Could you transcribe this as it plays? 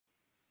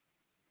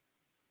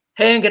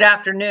Hey, and good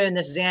afternoon.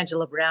 This is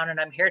Angela Brown, and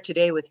I'm here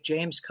today with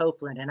James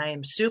Copeland. And I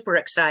am super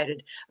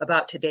excited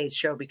about today's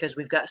show because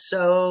we've got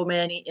so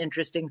many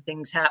interesting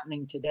things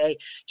happening today.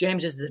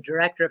 James is the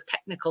Director of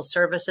Technical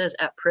Services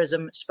at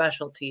Prism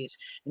Specialties,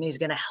 and he's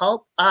going to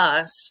help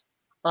us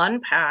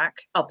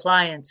unpack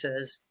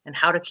appliances and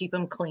how to keep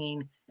them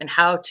clean and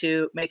how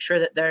to make sure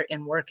that they're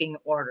in working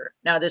order.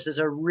 Now, this is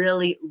a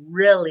really,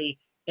 really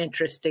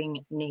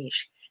interesting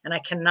niche. And I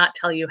cannot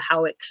tell you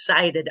how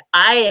excited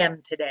I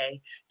am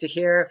today to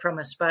hear from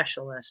a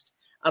specialist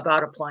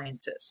about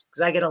appliances,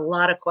 because I get a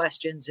lot of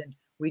questions and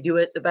we do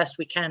it the best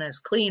we can as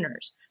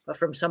cleaners, but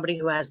from somebody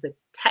who has the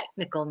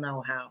technical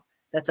know-how,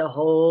 that's a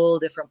whole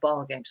different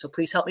ballgame. So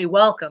please help me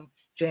welcome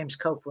James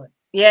Copeland.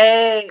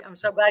 Yay. I'm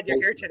so glad you're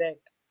here today.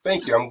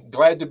 Thank you. I'm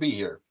glad to be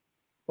here.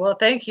 Well,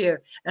 thank you.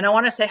 And I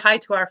want to say hi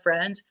to our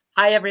friends.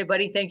 Hi,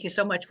 everybody. Thank you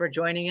so much for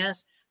joining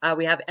us.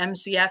 We have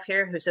MCF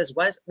here who says,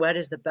 what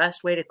is the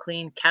best way to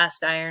clean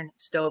cast iron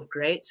stove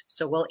grates?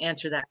 So we'll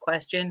answer that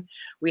question.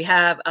 We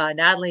have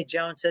Natalie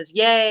Jones says,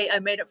 yay, I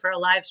made it for a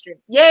live stream.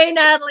 Yay,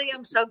 Natalie,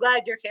 I'm so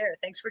glad you're here.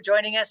 Thanks for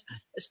joining us,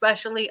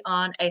 especially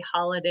on a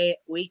holiday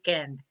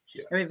weekend.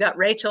 Yes. And we've got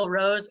Rachel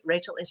Rose.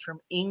 Rachel is from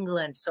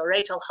England. So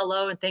Rachel,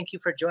 hello, and thank you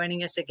for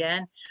joining us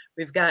again.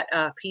 We've got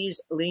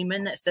Pease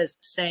Lehman that says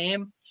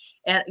same.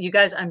 And you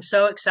guys, I'm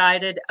so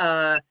excited.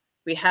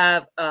 We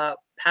have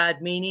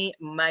Padmini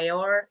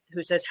Mayor,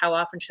 who says, how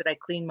often should I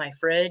clean my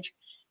fridge?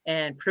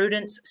 And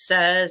Prudence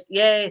says,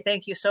 yay,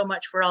 thank you so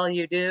much for all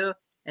you do.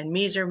 And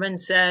Meeserman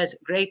says,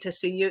 great to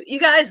see you. You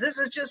guys, this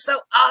is just so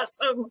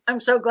awesome.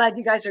 I'm so glad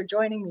you guys are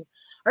joining me.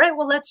 All right,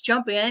 well, let's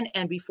jump in.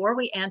 And before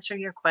we answer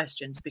your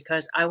questions,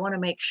 because I want to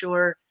make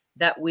sure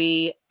that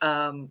we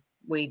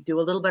do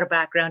a little bit of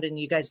background and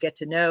you guys get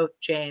to know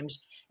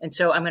James. And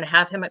so I'm going to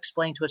have him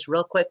explain to us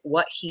real quick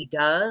what he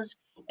does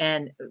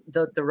and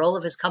the role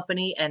of his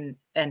company and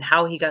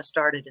how he got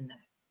started in that.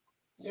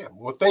 Yeah,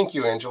 well, thank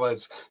you, Angela.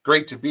 It's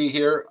great to be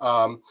here.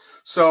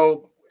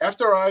 So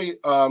after I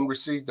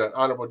received an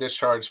honorable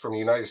discharge from the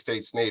United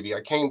States Navy,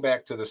 I came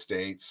back to the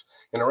States.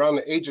 And around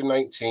the age of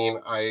 19,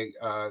 I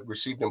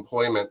received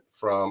employment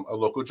from a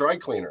local dry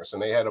cleaners.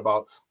 And they had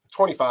about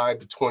 25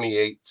 to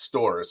 28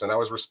 stores. And I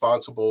was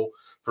responsible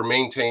for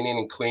maintaining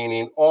and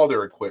cleaning all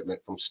their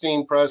equipment, from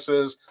steam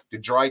presses to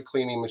dry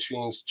cleaning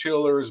machines,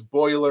 chillers,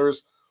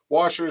 boilers,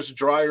 washers,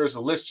 dryers,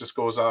 the list just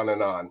goes on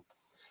and on.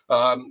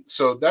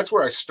 So that's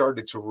where I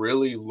started to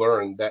really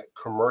learn that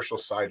commercial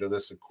side of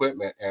this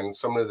equipment and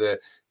some of the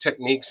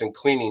techniques in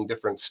cleaning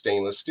different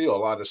stainless steel. A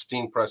lot of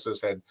steam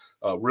presses had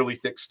really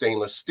thick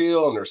stainless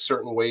steel, and there's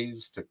certain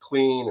ways to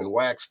clean and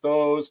wax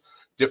those,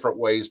 different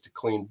ways to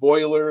clean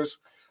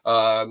boilers.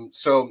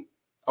 So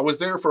I was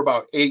there for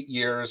about 8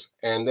 years,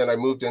 and then I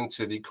moved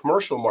into the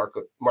commercial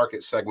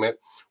market segment,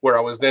 where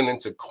I was then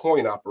into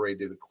coin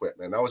operated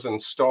equipment. I was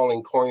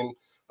installing coin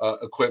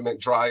equipment,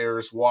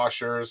 dryers,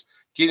 washers,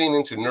 getting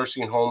into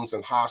nursing homes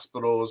and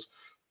hospitals,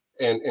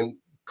 and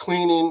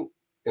cleaning,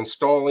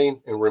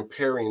 installing, and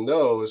repairing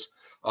those.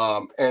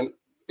 And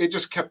it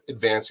just kept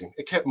advancing.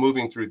 It kept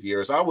moving through the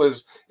years. I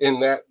was in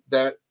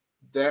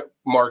that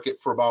market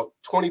for about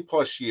 20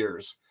 plus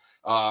years.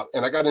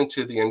 And I got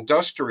into the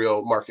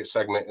industrial market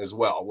segment as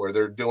well, where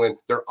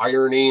they're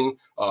ironing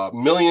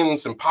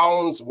millions of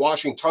pounds,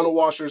 washing tunnel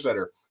washers that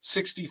are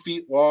 60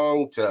 feet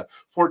long to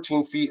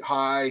 14 feet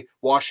high,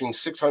 washing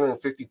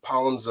 650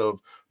 pounds of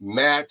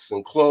mats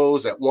and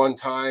clothes at one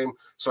time.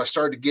 So I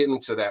started to get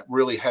into that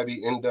really heavy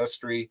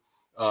industry,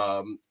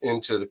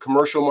 into the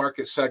commercial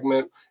market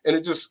segment, and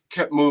it just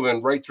kept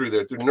moving right through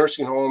there, through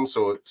nursing homes.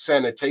 So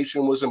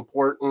sanitation was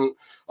important.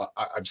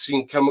 I've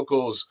seen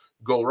chemicals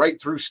go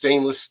right through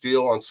stainless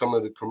steel on some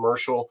of the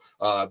commercial.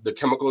 The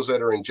chemicals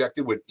that are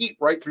injected would eat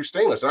right through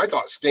stainless. And I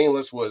thought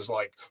stainless was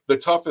like the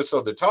toughest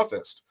of the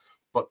toughest,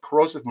 but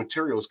corrosive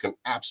materials can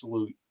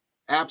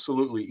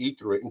absolutely eat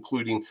through it,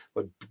 including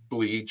like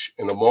bleach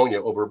and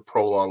ammonia over a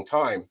prolonged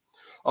time.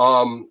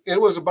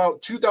 It was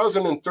about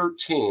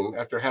 2013,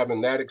 after having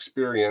that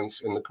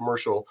experience in the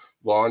commercial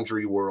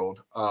laundry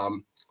world,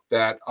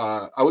 that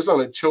I was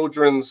on a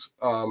children's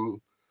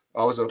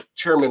I was a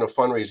chairman of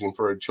fundraising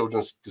for a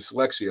children's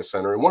dyslexia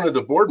center. And one of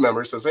the board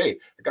members says, hey,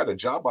 I got a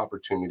job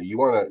opportunity. You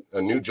want a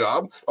new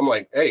job? I'm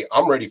like, hey,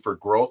 I'm ready for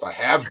growth. I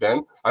have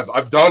been.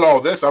 I've done all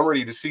this. I'm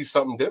ready to see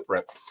something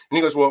different. And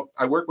he goes, well,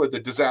 I work with a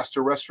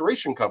disaster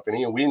restoration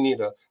company, and we need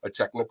a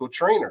technical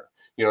trainer,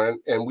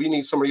 and we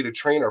need somebody to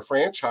train our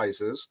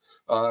franchises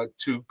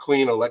to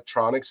clean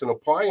electronics and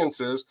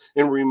appliances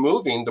and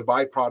removing the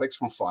byproducts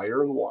from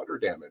fire and water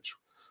damage.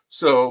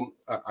 So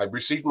I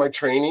received my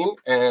training,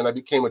 and I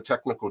became a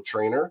technical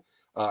trainer,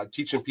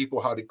 teaching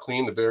people how to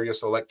clean the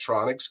various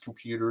electronics,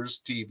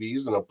 computers,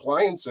 TVs, and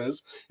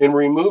appliances, and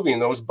removing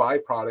those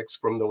byproducts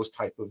from those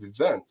type of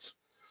events.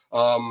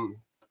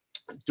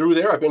 Through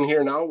there, I've been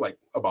here now like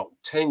about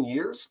 10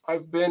 years.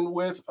 I've been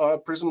with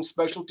Prism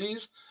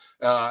Specialties,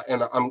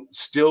 and I'm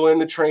still in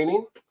the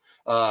training.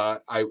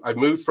 I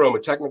moved from a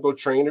technical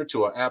trainer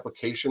to an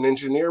application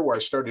engineer, where I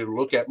started to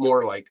look at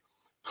more like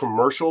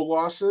commercial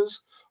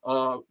losses.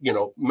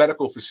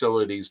 medical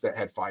facilities that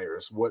had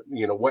fires.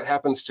 What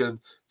happens to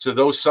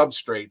those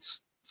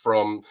substrates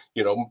from,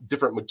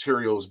 different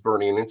materials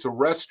burning into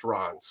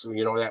restaurants,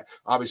 that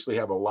obviously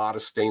have a lot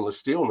of stainless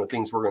steel and the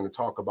things we're going to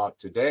talk about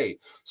today.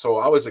 So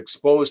I was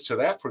exposed to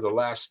that for the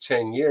last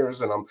 10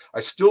 years, and I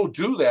still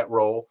do that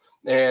role.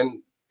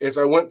 And as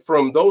I went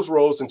from those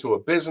roles into a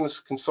business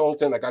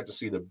consultant, I got to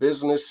see the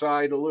business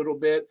side a little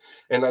bit,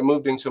 and I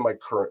moved into my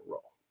current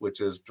role,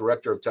 which is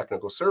Director of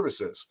Technical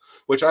Services,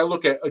 which I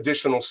look at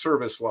additional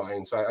service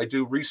lines. I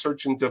do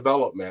research and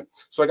development.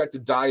 So I got to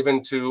dive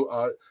into,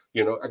 I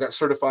got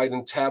certified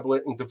in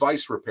tablet and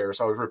device repair.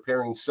 So I was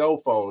repairing cell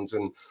phones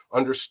and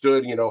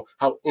understood,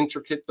 how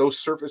intricate those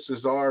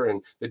surfaces are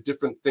and the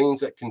different things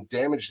that can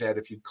damage that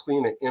if you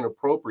clean it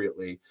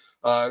inappropriately.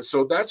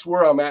 So that's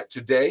where I'm at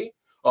today.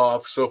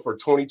 So for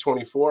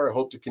 2024, I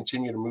hope to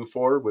continue to move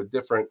forward with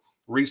different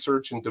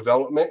research and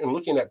development and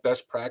looking at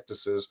best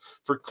practices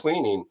for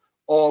cleaning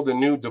all the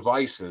new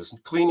devices,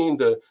 cleaning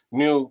the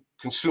new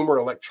consumer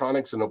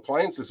electronics and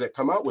appliances that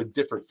come out with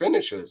different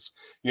finishes.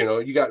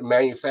 You got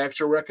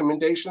manufacturer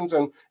recommendations,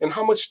 and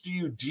how much do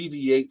you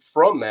deviate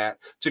from that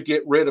to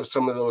get rid of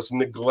some of those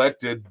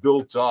neglected,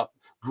 built up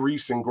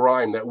grease and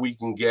grime that we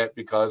can get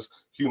because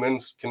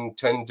humans can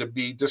tend to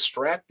be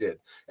distracted.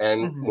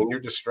 And when you're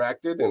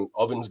distracted and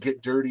ovens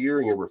get dirtier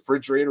and your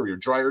refrigerator or your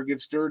dryer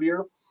gets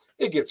dirtier,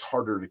 it gets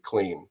harder to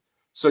clean.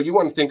 So you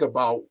want to think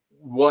about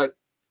what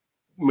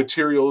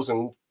materials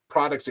and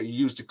products that you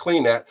use to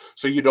clean that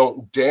so you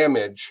don't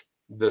damage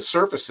the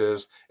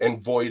surfaces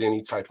and void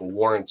any type of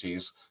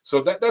warranties.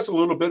 So that's a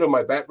little bit of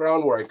my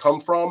background, where I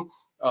come from.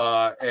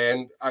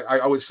 And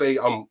I would say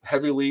I'm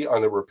heavily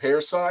on the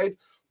repair side,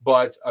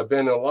 but I've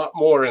been a lot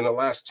more in the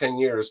last 10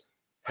 years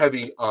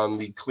heavy on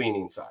the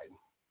cleaning side.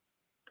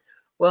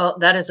 Well,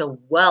 that is a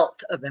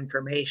wealth of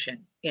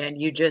information. And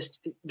you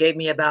just gave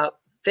me about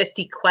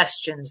 50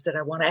 questions that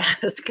I want to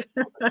ask.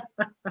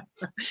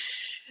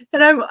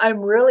 And I'm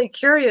really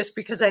curious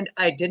because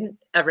I didn't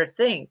ever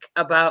think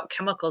about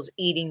chemicals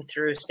eating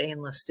through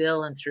stainless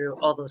steel and through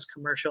all those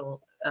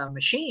commercial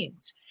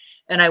machines.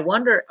 And I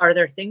wonder, are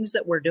there things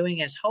that we're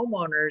doing as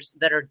homeowners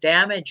that are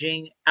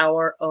damaging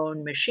our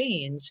own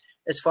machines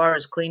as far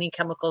as cleaning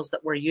chemicals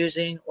that we're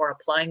using or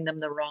applying them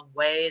the wrong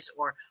ways?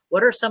 Or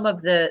what are some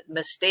of the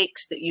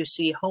mistakes that you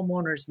see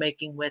homeowners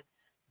making with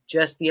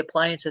just the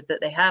appliances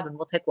that they have? And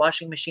we'll take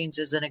washing machines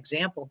as an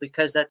example,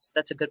 because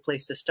that's a good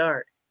place to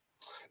start.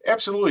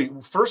 Absolutely.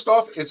 First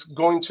off, it's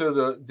going to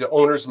the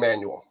owner's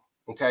manual.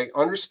 Okay.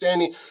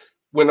 Understanding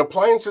when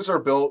appliances are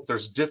built,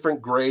 there's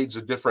different grades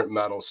of different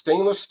metals.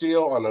 Stainless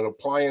steel on an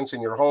appliance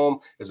in your home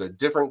is a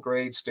different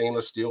grade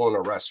stainless steel in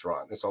a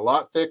restaurant. It's a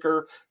lot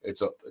thicker. It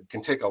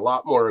can take a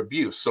lot more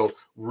abuse. So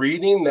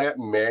reading that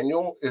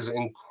manual is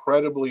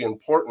incredibly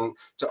important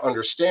to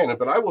understand it.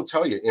 But I will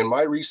tell you, in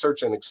my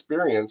research and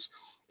experience,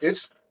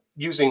 it's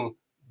using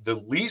the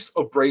least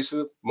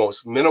abrasive,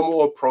 most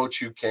minimal approach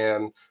you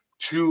can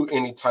to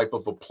any type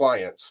of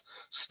appliance.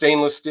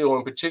 Stainless steel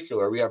in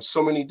particular, we have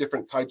so many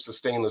different types of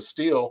stainless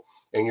steel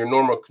in your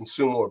normal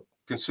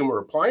consumer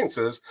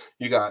appliances.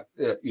 You got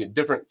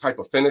different type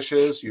of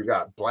finishes. You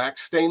got black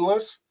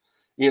stainless,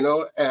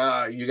 you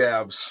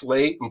have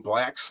slate and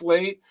black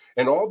slate,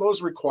 and all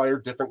those require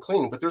different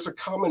cleaning, but there's a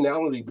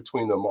commonality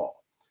between them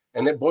all.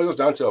 And it boils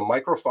down to a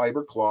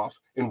microfiber cloth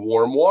in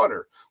warm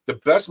water.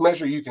 The best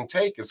measure you can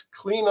take is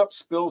clean up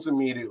spills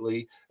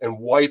immediately and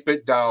wipe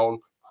it down.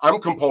 I'm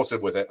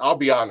compulsive with it. I'll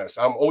be honest.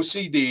 I'm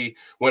OCD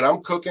when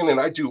I'm cooking, and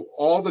I do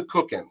all the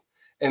cooking.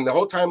 And the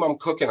whole time I'm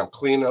cooking, I'm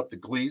cleaning up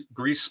the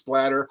grease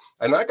splatter.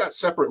 And I got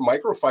separate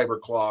microfiber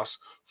cloths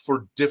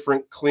for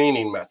different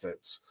cleaning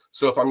methods.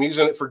 So if I'm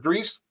using it for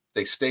grease,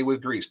 they stay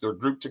with grease. They're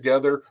grouped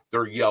together.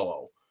 They're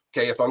yellow.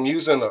 Okay, if I'm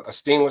using a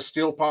stainless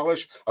steel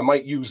polish, I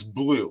might use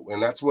blue,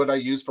 and that's what I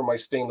use for my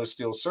stainless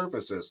steel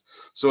surfaces.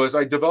 So as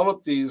I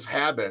develop these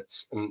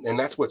habits, and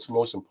that's what's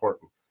most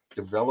important,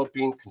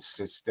 developing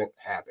consistent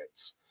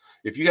habits.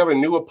 If you have a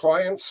new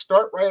appliance,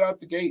 start right out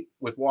the gate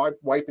with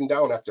wiping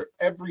down after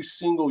every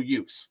single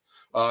use.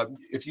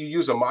 If you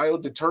use a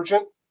mild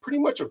detergent, pretty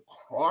much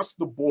across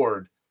the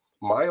board,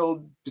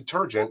 mild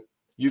detergent,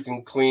 you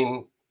can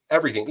clean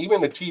everything,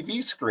 even a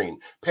TV screen.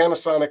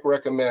 Panasonic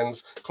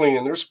recommends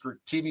cleaning their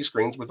TV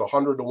screens with a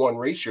 100-to-1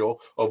 ratio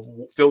of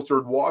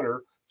filtered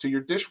water to your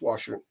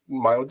dishwasher,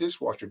 mild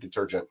dishwasher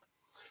detergent.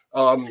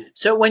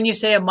 So when you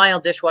say a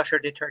mild dishwasher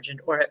detergent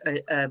or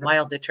a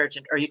mild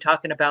detergent, are you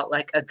talking about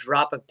like a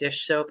drop of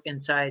dish soap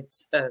inside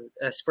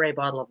a spray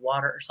bottle of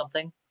water or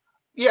something?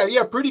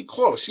 Yeah, pretty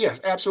close. Yes,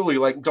 absolutely.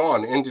 Like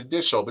Dawn into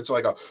dish soap. It's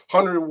like a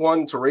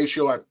 101 to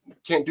ratio. I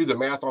can't do the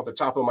math off the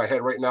top of my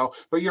head right now,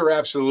 but you're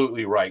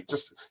absolutely right.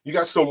 Just you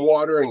got some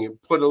water and you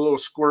put a little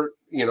squirt,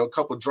 a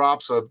couple of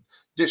drops of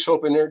dish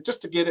soap in there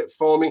just to get it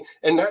foamy,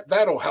 and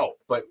that'll help.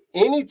 But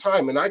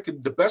anytime, and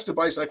the best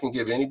advice I can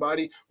give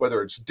anybody,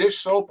 whether it's dish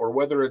soap or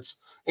whether it's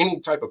any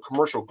type of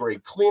commercial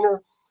grade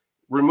cleaner,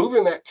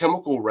 removing that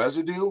chemical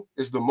residue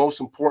is the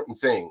most important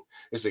thing.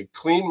 Is a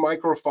clean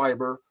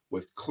microfiber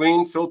with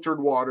clean filtered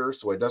water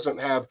so it doesn't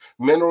have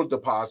mineral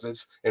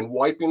deposits, and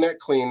wiping that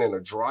clean in a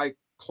dry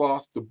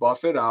cloth to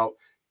buff it out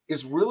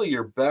is really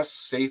your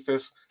best,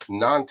 safest,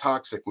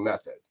 non-toxic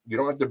method. You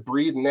don't have to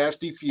breathe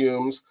nasty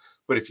fumes,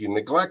 but if you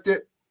neglect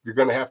it, you're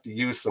going to have to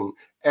use some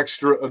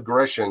extra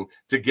aggression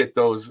to get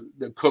those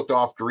cooked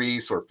off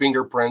grease or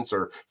fingerprints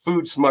or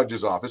food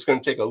smudges off. It's going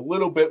to take a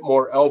little bit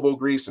more elbow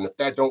grease, and if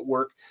that don't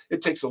work,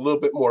 it takes a little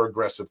bit more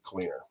aggressive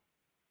cleaner.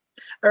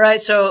 All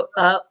right, so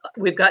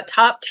we've got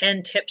top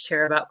 10 tips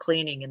here about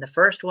cleaning, and the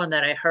first one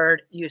that I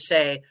heard you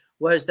say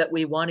was that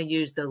we want to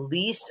use the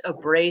least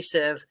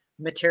abrasive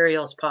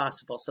materials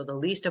possible, so the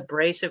least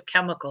abrasive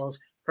chemicals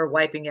for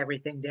wiping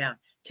everything down.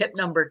 Tip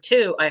number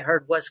 2 I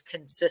heard was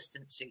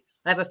consistency.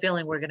 I have a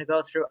feeling we're going to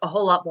go through a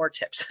whole lot more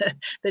tips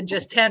than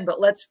just 10,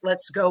 but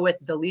let's go with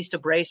the least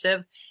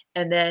abrasive,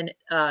 and then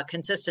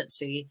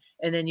consistency,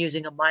 and then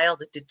using a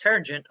mild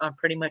detergent on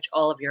pretty much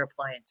all of your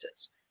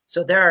appliances.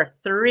 So there are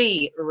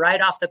 3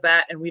 right off the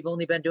bat, and we've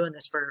only been doing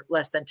this for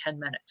less than 10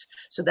 minutes.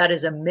 So that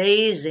is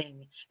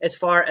amazing as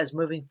far as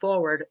moving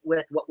forward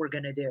with what we're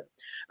going to do.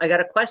 I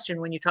got a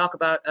question when you talk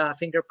about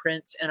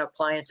fingerprints and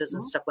appliances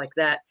and stuff like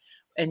that,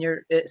 and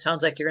it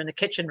sounds like you're in the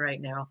kitchen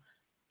right now.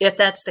 If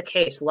that's the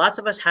case, lots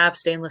of us have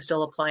stainless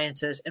steel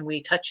appliances, and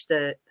we touch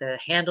the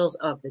handles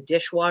of the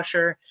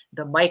dishwasher,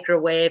 the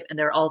microwave, and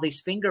there are all these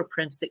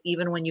fingerprints that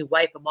even when you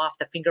wipe them off,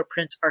 the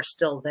fingerprints are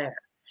still there.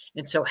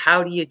 And so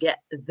how do you get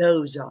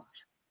those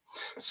off?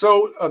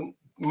 So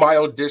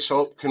mild dish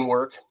soap can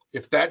work.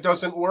 If that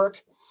doesn't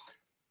work,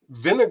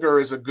 vinegar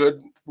is a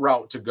good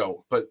route to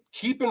go. But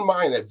keep in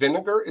mind that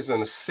vinegar is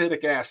an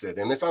acidic acid,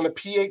 and it's on a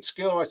pH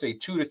scale, I say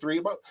 2 to 3,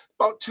 about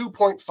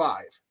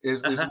 2.5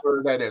 is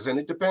where that is. And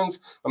it depends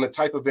on the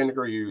type of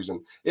vinegar you're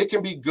using. It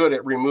can be good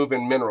at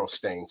removing mineral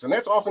stains, and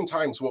that's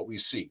oftentimes what we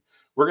see.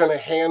 We're going to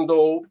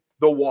handle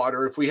the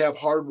water if we have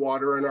hard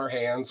water in our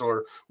hands,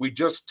 or we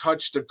just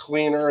touched a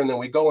cleaner and then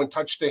we go and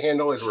touch the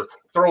handle as we're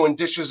throwing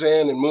dishes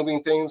in and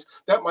moving things.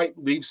 That might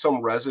leave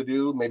some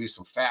residue, maybe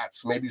some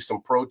fats, maybe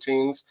some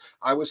proteins.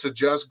 I would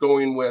suggest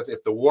going with,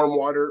 if the warm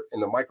water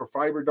and the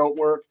microfiber don't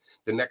work,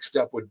 the next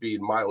step would be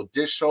mild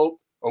dish soap.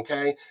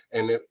 Okay,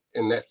 and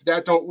if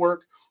that don't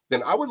work,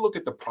 then I would look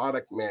at the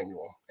product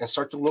manual and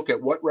start to look at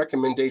what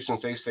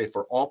recommendations they say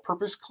for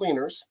all-purpose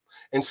cleaners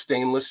and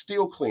stainless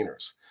steel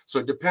cleaners. So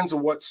it depends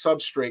on what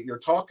substrate you're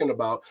talking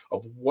about,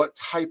 of what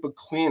type of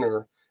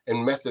cleaner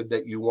and method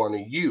that you want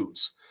to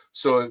use.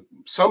 So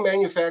some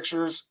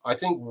manufacturers, I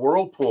think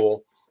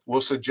Whirlpool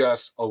will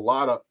suggest a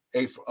lot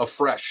of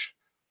fresh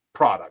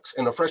products,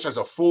 and Fresh has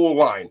a full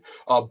line.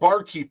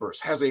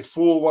 Barkeepers has a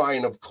full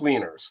line of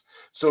cleaners.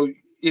 So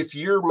if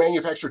your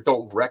manufacturer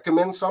don't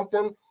recommend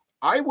something,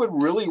 I would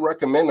really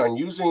recommend on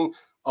using,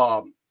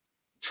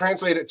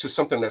 translate it to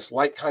something that's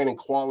like, kind, and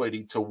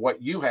quality to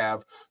what you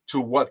have, to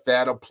what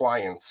that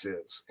appliance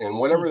is. And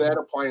whatever that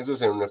appliance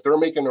is, and if they're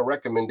making a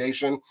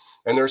recommendation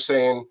and they're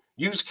saying,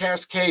 use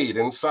Cascade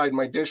inside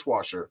my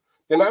dishwasher,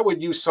 then I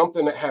would use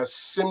something that has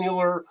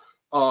similar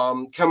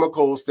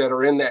chemicals that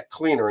are in that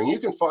cleaner. And you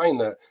can find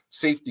the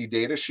safety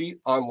data sheet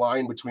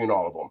online between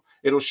all of them.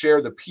 It'll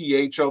share the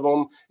pH of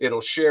them.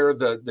 It'll share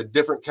the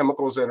different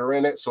chemicals that are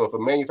in it. So if a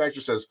manufacturer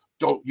says,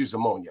 don't use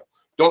ammonia,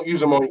 don't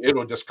use ammonia,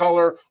 it'll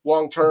discolor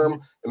long-term. As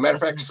a matter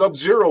of fact,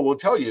 Sub-Zero will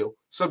tell you,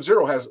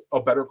 Sub-Zero has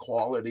a better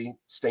quality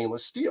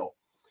stainless steel.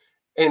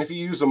 And if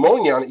you use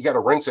ammonia on it, you got to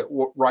rinse it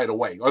right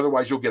away.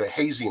 Otherwise, you'll get a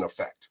hazing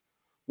effect.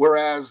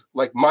 Whereas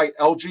like my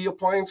LG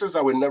appliances,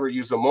 I would never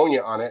use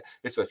ammonia on it.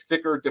 It's a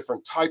thicker,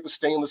 different type of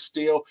stainless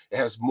steel. It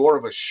has more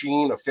of a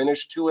sheen, a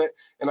finish to it.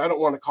 And I don't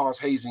want to cause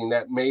hazing.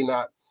 That may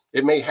not,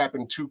 it may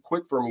happen too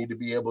quick for me to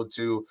be able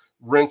to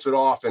rinse it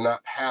off and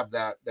not have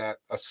a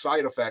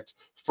side effect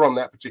from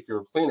that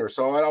particular cleaner.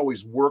 So I'd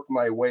always work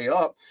my way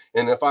up.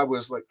 And if I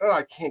was like, oh,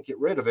 I can't get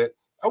rid of it,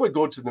 I would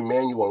go to the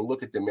manual and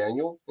look at the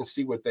manual and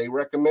see what they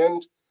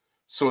recommend.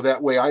 So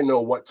that way I know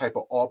what type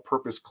of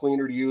all-purpose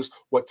cleaner to use,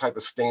 what type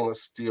of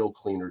stainless steel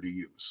cleaner to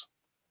use.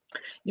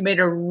 You made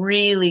a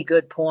really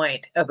good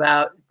point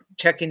about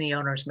checking the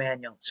owner's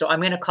manual. So I'm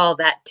going to call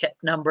that tip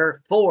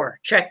number 4,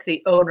 check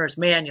the owner's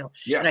manual.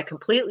 Yes. And I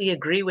completely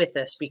agree with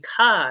this,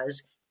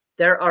 because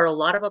there are a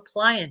lot of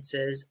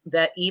appliances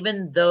that,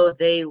 even though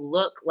they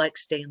look like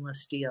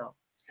stainless steel,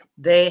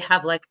 they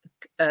have like,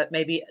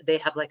 maybe they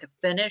have like a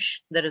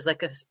finish that is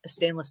like a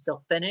stainless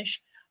steel finish,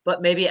 but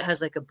maybe it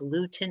has like a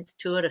blue tint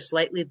to it, a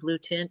slightly blue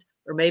tint,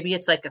 or maybe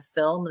it's like a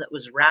film that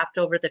was wrapped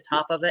over the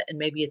top of it, and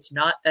maybe it's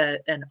not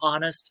an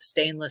honest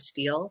stainless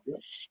steel.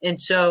 And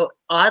so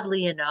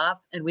oddly enough,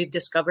 and we've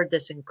discovered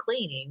this in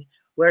cleaning,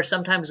 where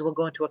sometimes we'll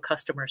go into a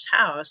customer's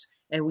house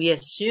and we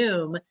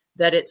assume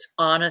that it's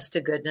honest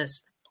to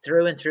goodness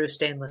through and through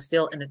stainless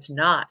steel, and it's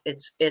not.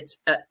 It's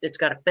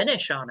got a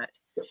finish on it.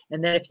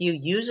 And then if you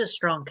use a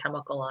strong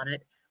chemical on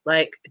it,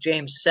 like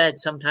James said,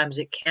 sometimes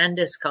it can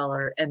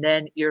discolor, and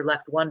then you're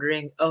left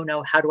wondering, oh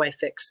no, how do I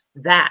fix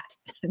that?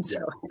 And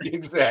so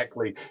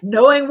exactly,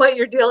 knowing what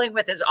you're dealing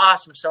with is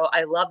awesome. So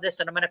I love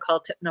this. And I'm going to call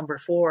tip number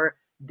 4,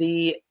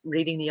 the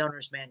reading the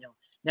owner's manual.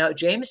 Now,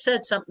 James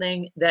said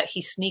something that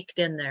he sneaked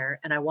in there,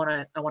 and I want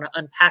to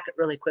unpack it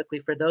really quickly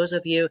for those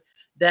of you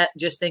that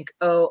just think,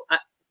 oh,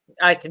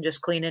 I can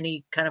just clean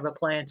any kind of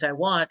appliance I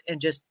want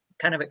and just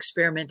kind of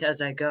experiment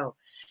as I go.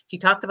 He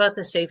talked about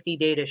the safety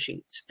data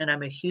sheets, and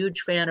I'm a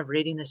huge fan of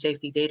reading the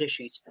safety data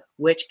sheets,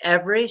 which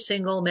every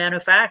single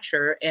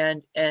manufacturer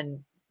and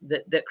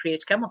that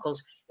creates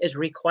chemicals is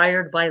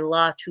required by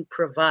law to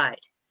provide.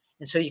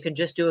 And so you can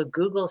just do a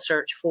Google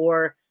search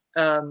for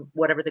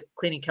whatever the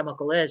cleaning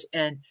chemical is.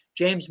 And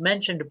James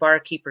mentioned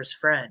Barkeeper's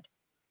Friend.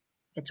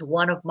 It's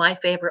one of my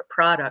favorite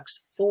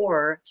products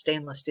for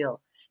stainless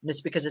steel. And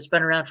it's because it's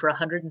been around for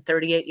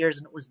 138 years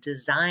and it was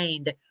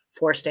designed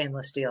for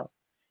stainless steel.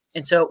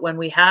 And so when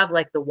we have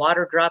like the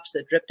water drops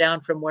that drip down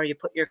from where you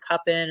put your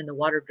cup in and the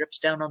water drips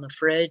down on the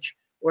fridge,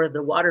 or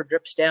the water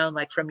drips down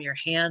like from your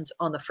hands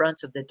on the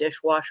fronts of the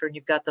dishwasher, and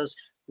you've got those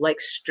like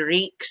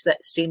streaks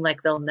that seem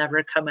like they'll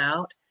never come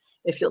out.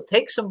 If you'll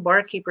take some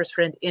Barkeeper's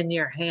Friend in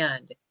your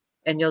hand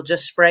and you'll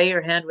just spray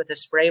your hand with a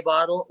spray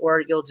bottle,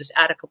 or you'll just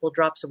add a couple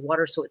drops of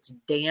water so it's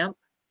damp,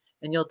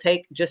 and you'll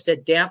take just a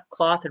damp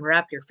cloth and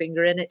wrap your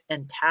finger in it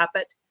and tap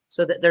it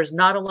so that there's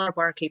not a lot of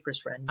Barkeeper's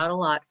Friend, not a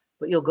lot,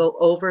 but you'll go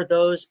over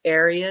those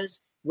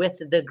areas with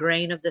the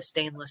grain of the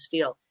stainless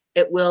steel.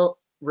 It will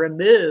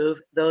remove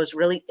those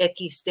really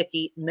icky,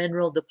 sticky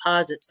mineral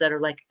deposits that are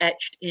like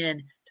etched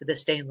in to the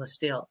stainless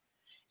steel.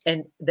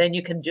 And then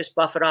you can just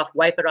buff it off,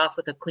 wipe it off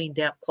with a clean,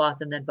 damp cloth,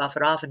 and then buff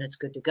it off, and it's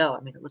good to go. I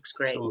mean, it looks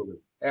great. Absolutely.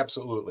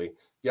 Absolutely.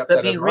 Yep.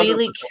 But be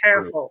really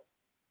careful.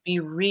 Be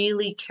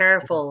really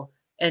careful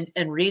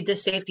and read the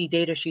safety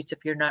data sheets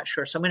if you're not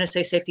sure. So I'm going to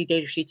say safety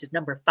data sheets is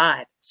number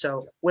 5.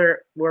 So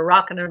we're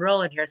rocking and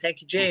rolling here.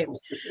 Thank you, James.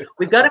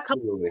 We've got a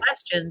couple of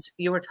questions.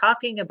 You were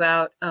talking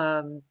about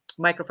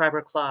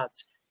microfiber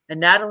cloths. And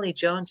Natalie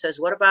Jones says,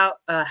 what about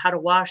how to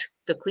wash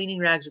the cleaning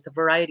rags with a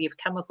variety of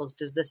chemicals?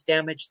 Does this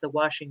damage the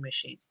washing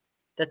machine?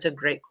 That's a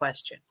great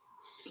question.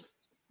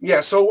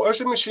 Yeah, so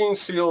washing machine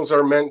seals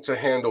are meant to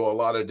handle a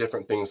lot of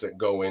different things that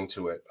go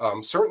into it.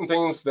 Certain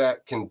things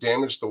that can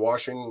damage the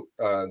washing,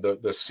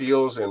 the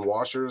seals and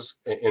washers,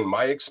 in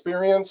my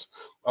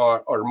experience,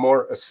 are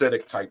more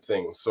acidic type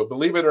things. So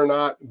believe it or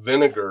not,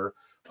 vinegar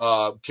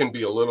can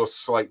be a little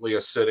slightly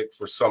acidic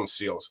for some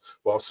seals.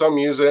 While some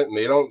use it and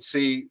they don't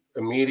see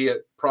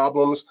immediate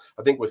problems,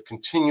 I think with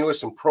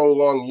continuous and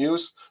prolonged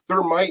use,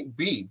 there might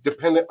be,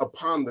 dependent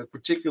upon the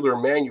particular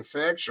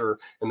manufacturer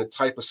and the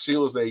type of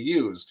seals they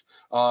used.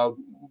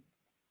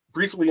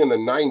 Briefly in the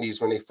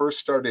 90s, when they first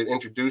started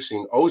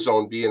introducing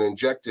ozone being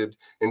injected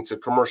into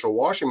commercial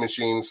washing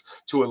machines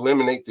to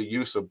eliminate the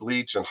use of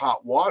bleach and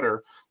hot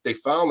water, they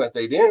found that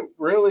they didn't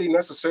really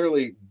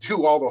necessarily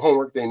do all the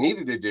homework they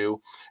needed to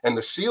do, and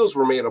the seals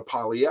were made of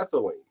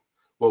polyethylene.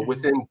 Well,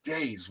 within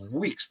days,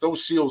 weeks,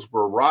 those seals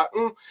were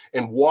rotten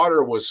and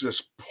water was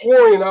just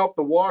pouring out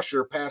the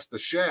washer past the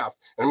shaft.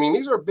 I mean,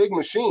 these are big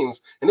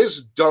machines and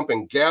it's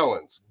dumping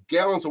gallons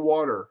of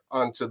water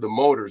onto the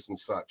motors and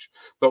such.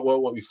 But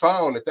what we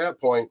found at that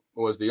point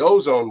was the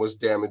ozone was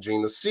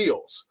damaging the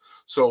seals.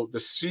 So the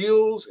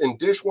seals in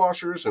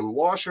dishwashers and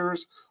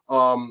washers,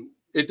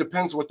 it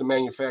depends what the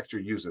manufacturer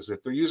uses.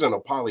 If they're using a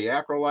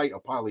polyacrylate, a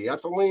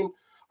polyethylene,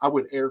 I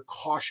would err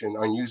caution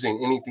on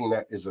using anything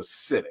that is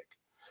acidic.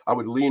 I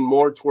would lean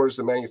more towards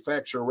the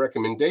manufacturer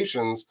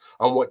recommendations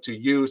on what to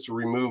use to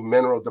remove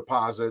mineral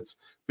deposits.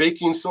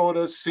 Baking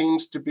soda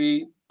seems to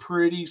be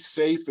pretty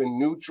safe and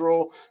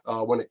neutral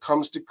when it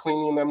comes to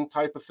cleaning them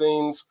type of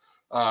things.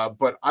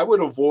 But I would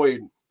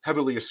avoid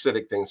heavily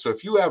acidic things. So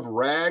if you have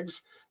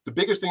rags, the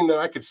biggest thing that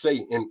I could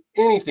say in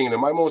anything,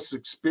 in my most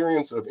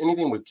experience of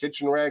anything with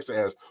kitchen rags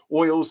as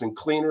oils and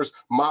cleaners,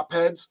 mop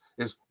heads,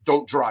 is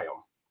don't dry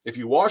them. If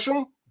you wash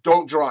them,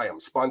 don't dry them.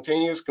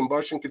 Spontaneous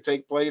combustion could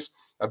take place.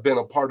 I've been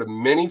a part of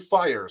many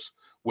fires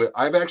where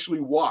I've actually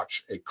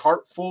watched a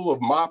cart full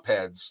of mop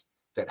heads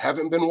that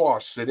haven't been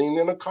washed sitting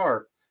in a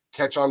cart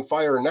catch on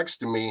fire next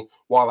to me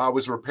while I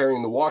was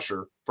repairing the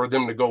washer for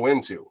them to go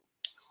into.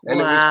 And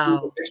It was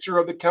a mixture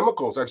of the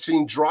chemicals. I've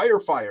seen dryer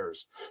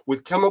fires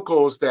with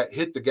chemicals that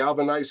hit the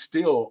galvanized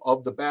steel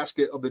of the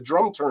basket of the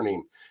drum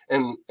turning.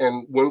 And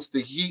once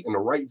the heat and the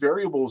right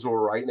variables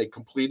were right and they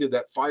completed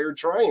that fire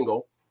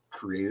triangle,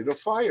 created a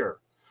fire.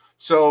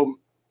 So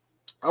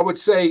I would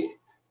say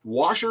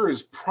washer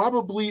is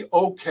probably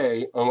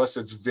okay unless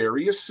it's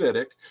very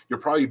acidic. You're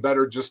probably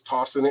better just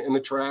tossing it in the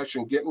trash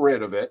and getting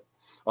rid of it,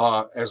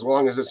 as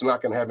long as it's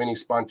not going to have any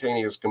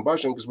spontaneous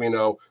combustion, because we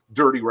know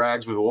dirty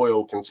rags with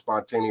oil can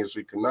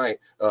spontaneously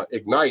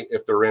ignite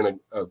if they're in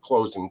a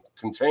closed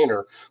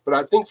container. But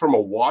I think from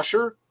a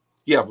washer,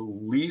 you have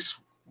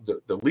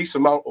the least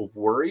amount of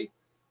worry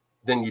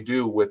than you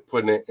do with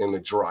putting it in the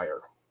dryer.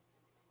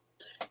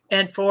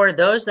 And for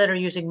those that are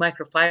using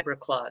microfiber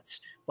cloths,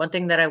 one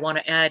thing that I want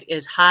to add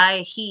is high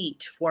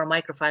heat for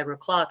microfiber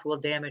cloth will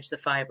damage the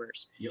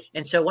fibers. Yep.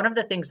 And so one of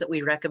the things that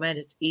we recommend,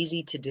 it's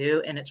easy to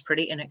do and it's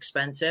pretty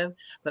inexpensive,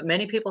 but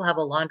many people have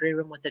a laundry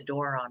room with a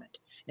door on it.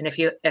 And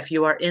if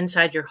you are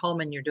inside your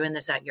home and you're doing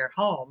this at your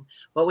home,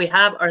 what we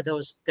have are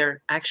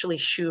they're actually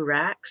shoe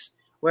racks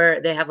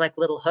where they have like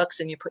little hooks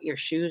and you put your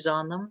shoes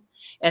on them.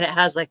 and it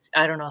has like,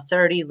 I don't know,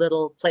 30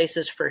 little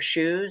places for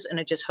shoes, and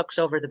it just hooks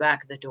over the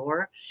back of the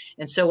door.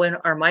 And so when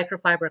our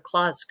microfiber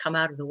cloths come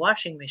out of the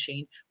washing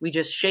machine, we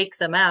just shake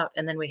them out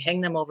and then we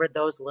hang them over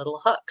those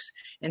little hooks.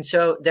 And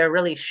so they're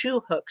really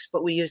shoe hooks,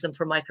 but we use them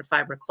for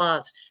microfiber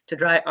cloths to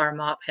dry our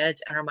mop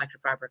heads and our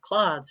microfiber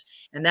cloths.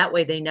 And that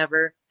way they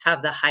never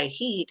have the high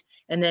heat.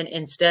 And then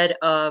instead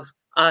of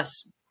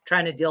us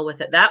trying to deal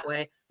with it that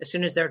way, as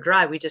soon as they're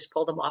dry, we just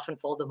pull them off and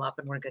fold them up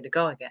and we're good to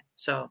go again.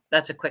 So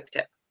that's a quick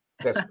tip.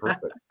 That's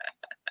perfect.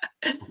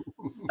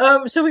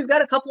 So we've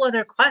got a couple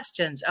other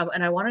questions,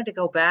 and I wanted to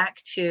go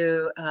back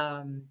to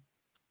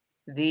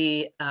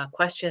the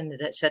question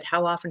that said,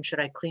 how often should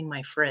I clean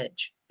my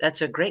fridge?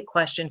 That's a great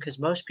question because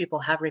most people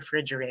have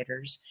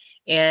refrigerators.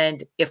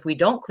 And if we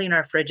don't clean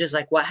our fridges,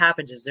 like what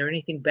happens? Is there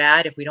anything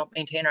bad if we don't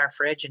maintain our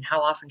fridge, and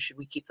how often should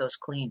we keep those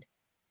cleaned?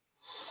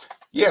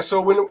 Yeah,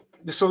 so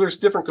there's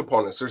different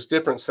components, there's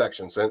different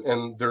sections,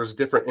 and there's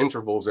different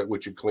intervals at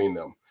which you clean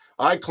them.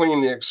 I clean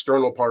the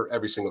external part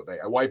every single day.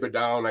 I wipe it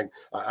down.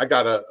 I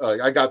got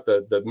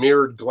the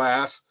mirrored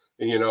glass,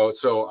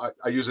 so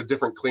I use a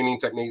different cleaning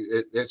technique.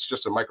 It's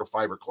just a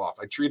microfiber cloth.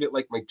 I treat it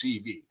like my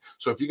TV.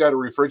 So if you got a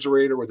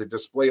refrigerator with a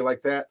display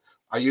like that,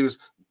 I use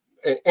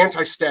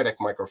anti-static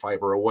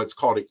microfiber, or what's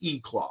called an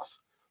E-cloth.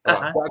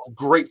 That's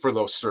great for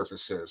those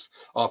surfaces.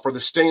 For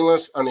the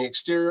stainless on the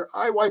exterior,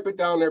 I wipe it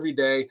down every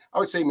day. I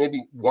would say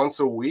maybe once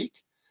a week.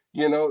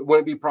 It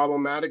wouldn't be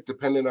problematic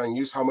depending on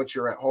use, how much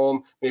you're at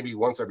home, maybe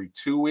once every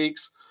 2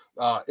 weeks.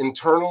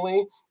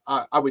 Internally,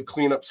 I would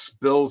clean up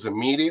spills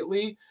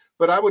immediately.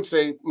 But I would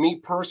say, me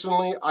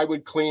personally, I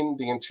would clean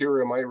the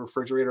interior of my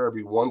refrigerator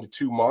every 1 to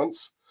 2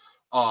 months.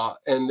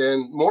 And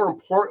then more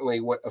importantly,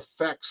 what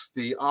affects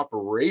the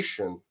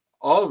operation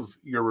of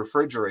your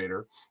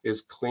refrigerator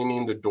is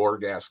cleaning the door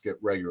gasket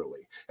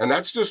regularly. And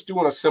that's just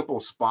doing a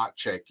simple spot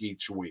check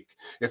each week.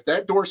 If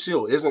that door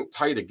seal isn't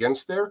tight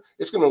against there,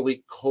 it's going to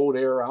leak cold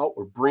air out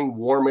or bring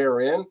warm air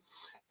in.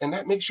 And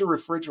that makes your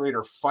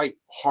refrigerator fight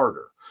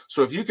harder.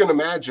 So if you can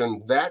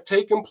imagine that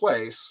taking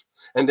place,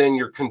 and then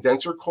your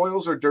condenser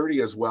coils are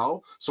dirty as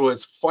well. So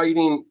it's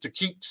fighting to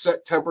keep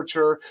set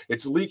temperature.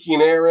 It's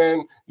leaking air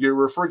in. Your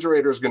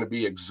refrigerator is going to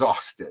be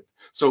exhausted.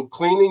 So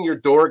cleaning your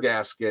door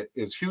gasket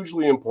is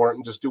hugely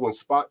important. Just doing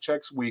spot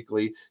checks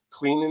weekly,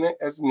 cleaning it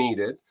as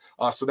needed.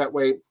 So that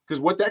way, because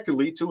what that could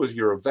lead to is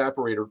your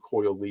evaporator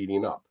coil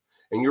leading up.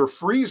 And your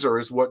freezer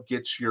is what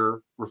gets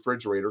your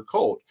refrigerator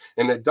cold.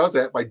 And it does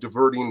that by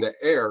diverting the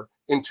air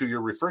into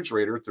your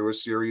refrigerator through a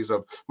series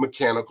of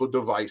mechanical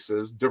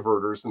devices,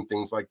 diverters, and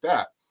things like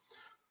that.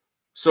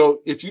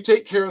 So if you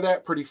take care of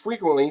that pretty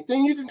frequently,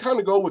 then you can kind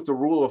of go with the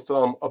rule of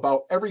thumb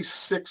about every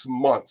 6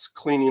 months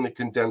cleaning the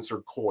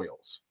condenser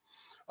coils.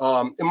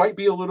 It might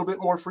be a little bit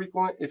more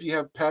frequent if you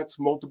have pets,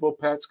 multiple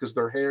pets, because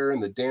their hair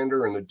and the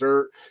dander and the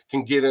dirt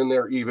can get in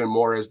there even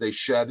more as they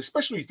shed,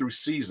 especially through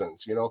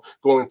seasons,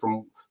 going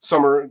from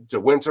summer to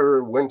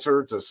winter,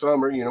 winter to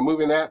summer,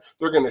 moving that,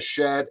 they're going to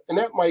shed, and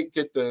that might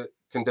get the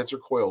condenser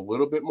coil a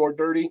little bit more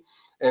dirty.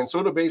 And so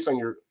it'll base on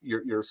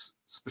your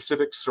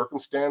specific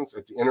circumstance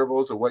at the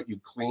intervals of what you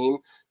clean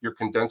your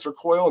condenser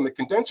coil. And the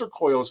condenser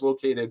coil is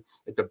located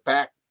at the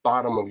back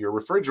bottom of your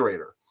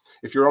refrigerator.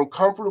 If you're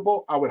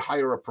uncomfortable, I would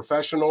hire a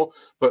professional,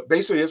 but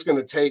basically it's going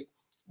to take,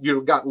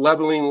 you've got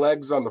leveling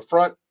legs on the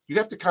front. You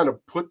have to kind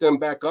of put them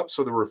back up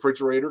so the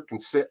refrigerator can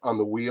sit on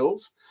the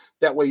wheels.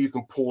 That way you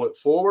can pull it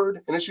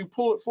forward. And as you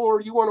pull it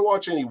forward, you want to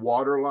watch any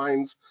water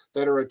lines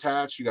that are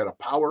attached. You got a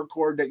power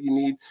cord that you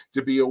need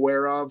to be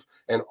aware of.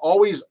 And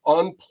always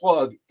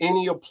unplug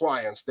any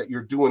appliance that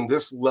you're doing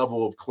this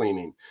level of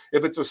cleaning.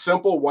 If it's a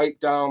simple wipe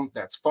down,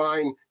 that's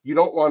fine. You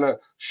don't want to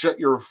shut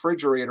your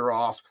refrigerator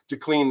off to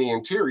clean the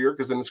interior,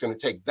 because then it's going to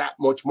take that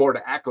much more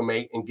to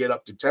acclimate and get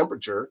up to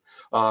temperature.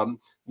 And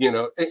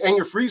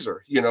your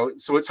freezer,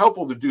 so it's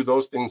helpful to do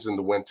those things in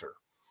the winter.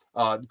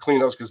 Clean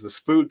those, because the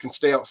food can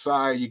stay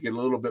outside. You get a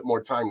little bit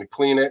more time to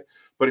clean it.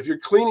 But if you're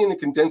cleaning the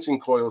condensing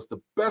coils,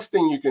 the best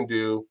thing you can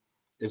do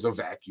is a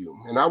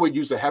vacuum. And I would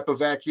use a HEPA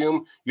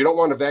vacuum. You don't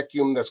want a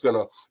vacuum that's going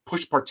to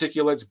push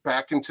particulates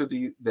back into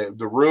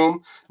the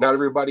room. Not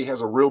everybody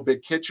has a real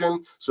big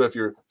kitchen. So if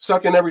you're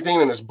sucking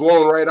everything and it's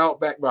blowing right out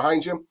back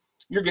behind you,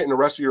 you're getting the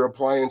rest of your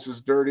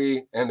appliances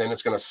dirty, and then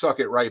it's going to suck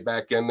it right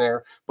back in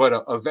there.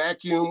 But a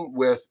vacuum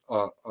with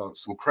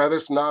some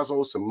crevice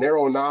nozzles, some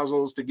narrow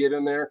nozzles to get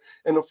in there,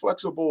 and a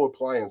flexible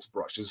appliance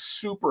brush is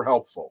super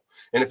helpful.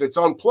 And if it's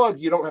unplugged,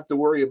 you don't have to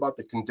worry about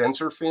the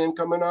condenser fan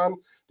coming on.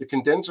 The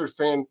condenser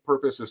fan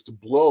purpose is to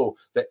blow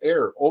the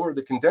air over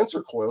the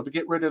condenser coil to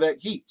get rid of that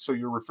heat, so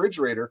your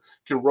refrigerator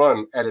can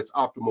run at its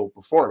optimal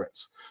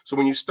performance. So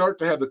when you start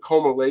to have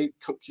the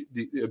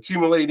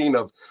accumulating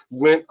of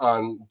lint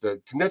on the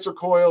condenser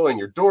coil and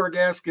your door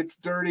gasket's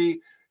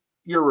dirty,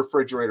 your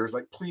refrigerator is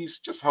like, please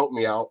just help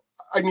me out.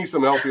 I need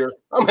some help here.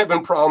 I'm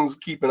having problems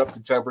keeping up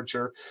the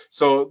temperature.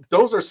 So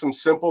those are some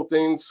simple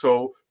things.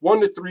 So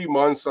 1 to 3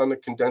 months on the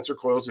condenser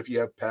coils if you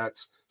have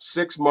pets,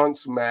 6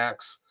 months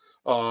max.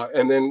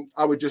 And then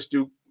I would just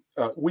do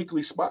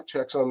weekly spot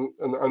checks on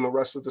the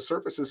rest of the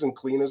surfaces and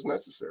clean as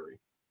necessary.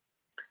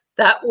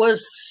 That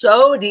was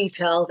so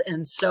detailed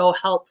and so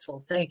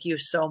helpful. Thank you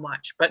so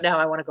much. But now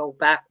I want to go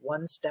back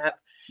one step.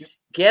 Yep.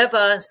 Give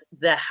us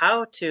the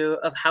how-to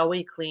of how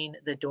we clean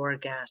the door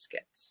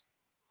gaskets.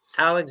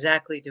 How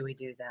exactly do we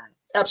do that?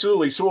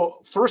 Absolutely. So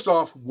first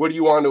off, what do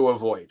you want to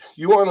avoid?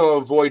 You want to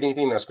avoid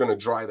anything that's going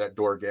to dry that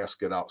door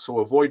gasket out. So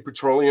avoid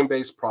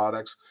petroleum-based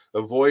products,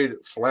 avoid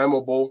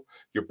flammable.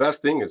 Your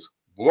best thing is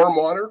warm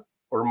water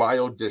or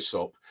mild dish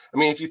soap. I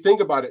mean, if you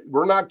think about it,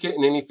 we're not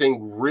getting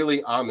anything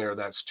really on there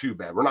that's too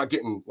bad. We're not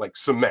getting like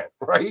cement,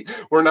 right?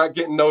 We're not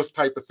getting those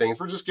type of things.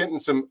 We're just getting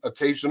some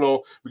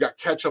occasional, we got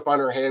ketchup on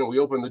our hand and we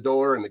open the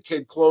door and the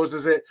kid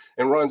closes it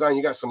and runs on.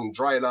 You got some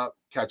dried up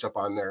ketchup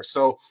on there.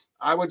 So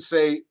I would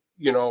say,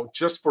 you know,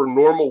 just for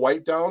normal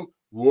wipe down,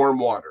 warm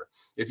water.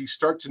 If you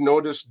start to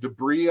notice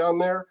debris on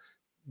there,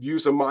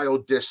 use a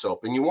mild dish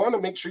soap. And you want to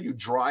make sure you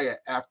dry it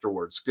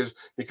afterwards because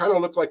they kind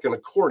of look like an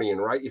accordion,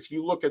 right? If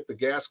you look at the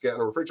gasket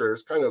on a refrigerator,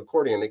 it's kind of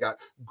accordion. They got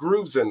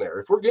grooves in there.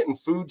 If we're getting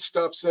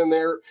foodstuffs in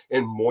there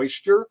and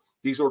moisture,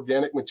 these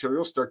organic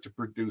materials start to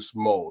produce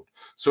mold.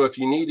 So if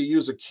you need to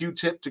use a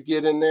Q-tip to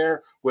get in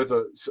there with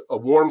a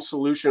warm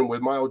solution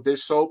with mild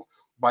dish soap,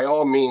 by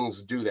all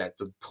means do that.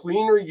 The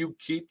cleaner you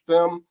keep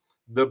them,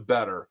 the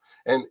better.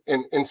 And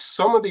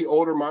some of the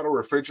older model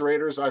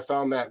refrigerators, I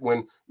found that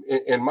when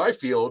in my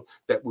field,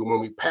 that when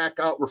we pack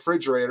out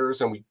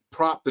refrigerators and we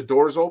prop the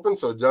doors open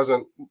so it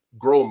doesn't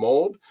grow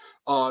mold,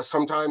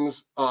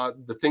 sometimes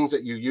the things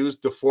that you use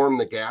deform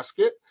the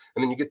gasket,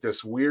 and then you get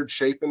this weird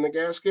shape in the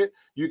gasket.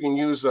 You can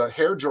use a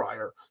hair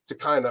dryer to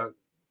kind of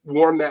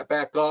warm that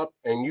back up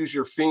and use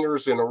your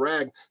fingers in a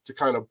rag to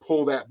kind of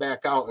pull that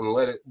back out and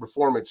let it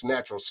reform its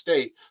natural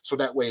state. So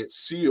that way it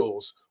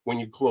seals when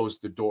you close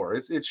the door.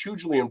 It's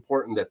hugely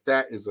important that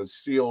that is a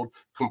sealed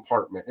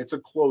compartment. It's a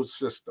closed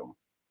system.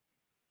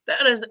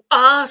 That is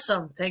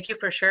awesome. Thank you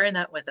for sharing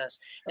that with us.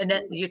 And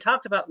then you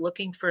talked about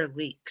looking for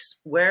leaks.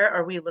 Where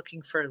are we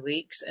looking for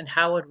leaks, and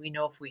how would we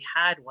know if we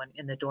had one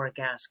in the door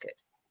gasket?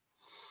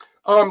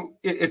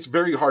 It's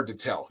very hard to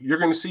tell. You're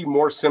going to see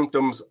more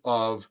symptoms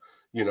of,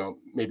 you know,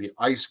 maybe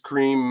ice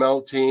cream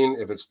melting.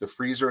 If it's the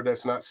freezer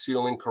that's not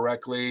sealing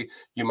correctly,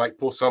 you might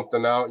pull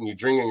something out and you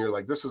drink it and you're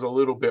like, this is a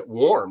little bit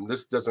warm.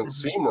 This doesn't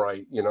seem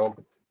right, you know.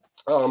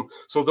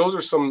 So those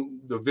are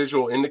the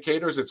visual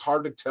indicators. It's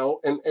hard to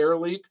tell an air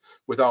leak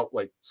without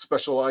like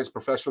specialized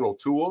professional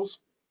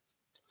tools.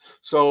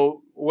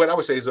 So what I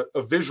would say is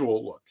a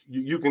visual look.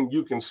 You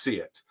can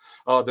see it.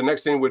 The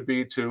next thing would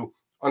be to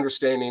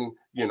understanding,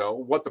 you know,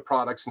 what the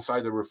products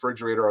inside the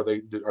refrigerator are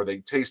they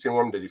tasting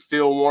warm? Do they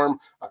feel warm?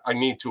 I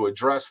need to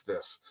address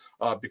this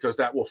because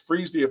that will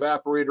freeze the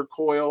evaporator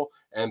coil,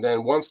 and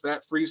then once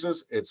that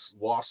freezes, it's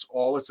lost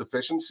all its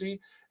efficiency.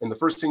 And the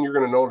first thing you're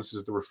going to notice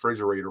is the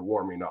refrigerator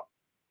warming up.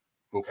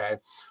 Okay,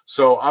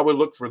 so I would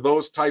look for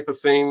those type of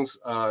things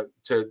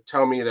to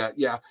tell me that,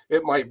 yeah,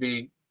 it might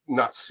be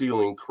not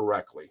sealing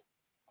correctly.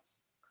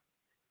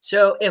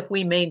 So if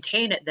we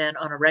maintain it then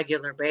on a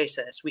regular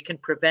basis, we can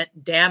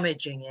prevent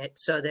damaging it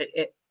so that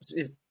it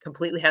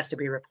completely has to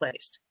be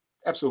replaced.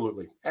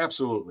 Absolutely.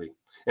 Absolutely.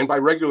 And by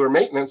regular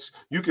maintenance,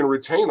 you can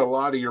retain a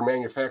lot of your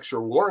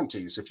manufacturer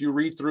warranties. If you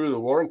read through the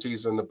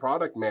warranties in the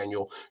product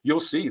manual, you'll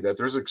see that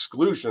there's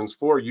exclusions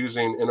for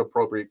using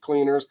inappropriate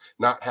cleaners,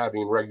 not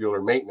having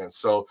regular maintenance.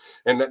 So,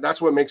 and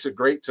that's what makes it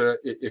great to,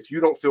 if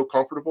you don't feel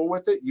comfortable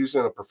with it,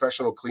 using a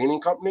professional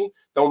cleaning company,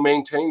 they'll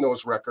maintain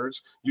those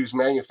records, use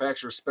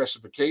manufacturer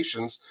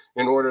specifications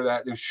in order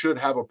that you should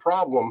have a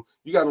problem.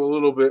 You got a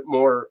little bit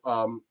more,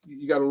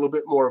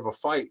 of a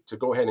fight to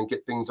go ahead and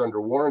get things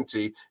under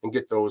warranty and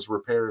get those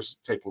repairs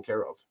taken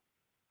care of.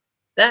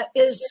 That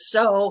is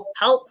so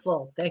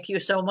helpful. Thank you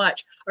so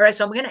much. All right,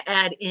 so I'm going to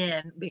add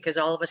in, because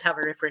all of us have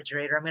a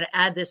refrigerator, I'm going to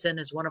add this in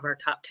as one of our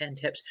top 10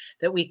 tips,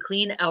 that we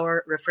clean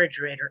our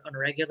refrigerator on a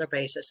regular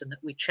basis and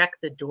that we check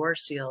the door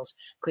seals,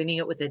 cleaning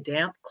it with a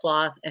damp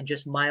cloth and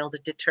just mild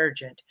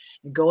detergent,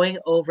 and going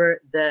over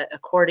the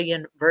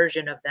accordion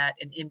version of that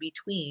and in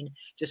between,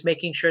 just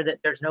making sure that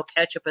there's no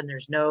ketchup and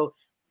there's no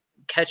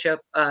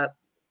ketchup,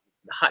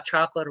 hot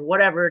chocolate or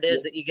whatever it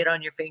is that you get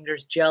on your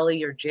fingers,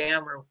 jelly or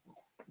jam or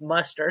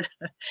mustard,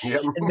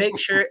 Yep. and make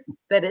sure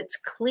that it's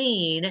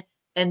clean,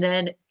 and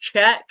then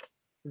check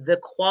the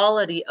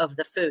quality of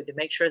the food to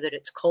make sure that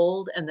it's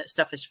cold and that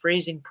stuff is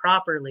freezing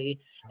properly.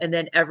 And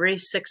then every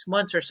 6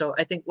 months or so,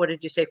 I think, what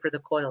did you say for the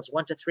coils?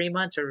 1 to 3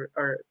 months or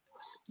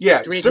yeah,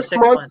 3 to 6 6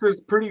 months months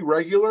is pretty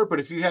regular, but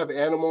if you have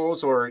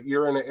animals or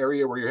you're in an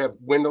area where you have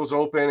windows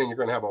open and you're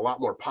going to have a lot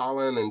more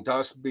pollen and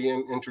dust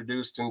being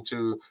introduced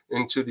into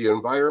the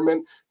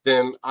environment,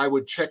 then I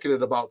would check it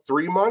at about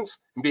 3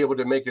 months and be able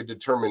to make a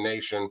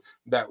determination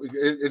that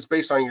it's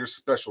based on your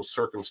special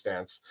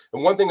circumstance.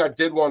 And one thing I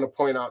did want to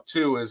point out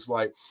too is,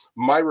 like,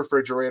 my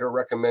refrigerator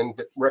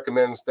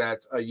recommends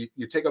that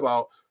you take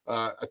about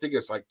I think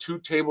it's like 2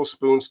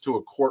 tablespoons to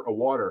a quart of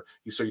water.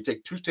 So you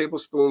take 2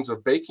 tablespoons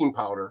of baking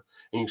powder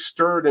and you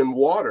stir it in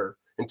water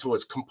until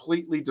it's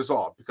completely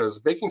dissolved, because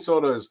baking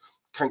soda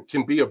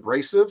can be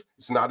abrasive.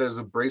 It's not as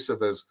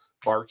abrasive as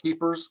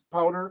barkeeper's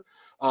powder,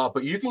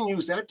 but you can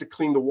use that to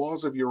clean the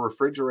walls of your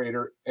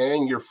refrigerator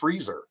and your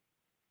freezer.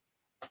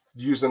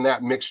 using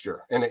that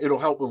mixture, and it'll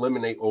help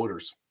eliminate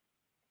odors.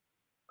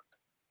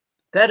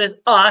 That is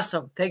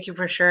awesome. Thank you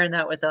for sharing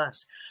that with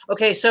us.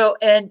 Okay, so,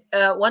 and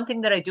one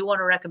thing that I do want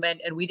to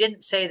recommend, and we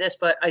didn't say this,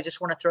 but I just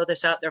want to throw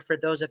this out there for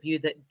those of you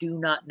that do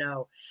not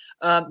know.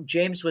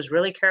 James was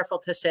really careful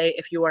to say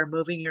if you are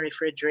moving your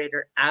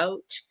refrigerator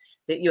out,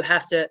 that you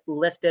have to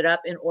lift it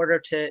up in order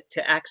to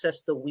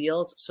access the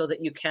wheels so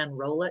that you can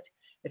roll it.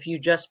 If you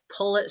just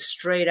pull it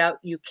straight out,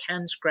 you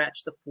can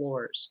scratch the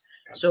floors.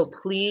 So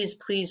please,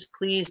 please,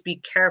 please be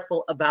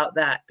careful about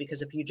that,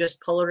 because if you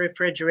just pull a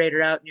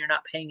refrigerator out and you're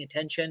not paying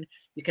attention,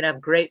 you can have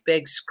great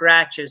big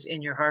scratches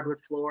in your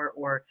hardwood floor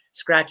or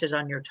scratches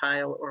on your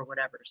tile or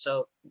whatever.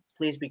 So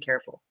please be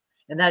careful.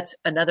 And that's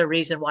another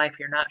reason why, if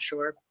you're not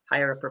sure,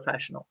 hire a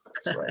professional.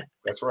 That's right.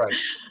 That's right.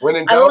 When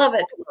in I doubt, love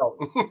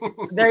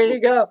it. There you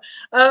go.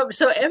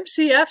 So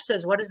MCF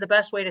says, what is the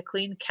best way to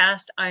clean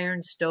cast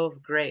iron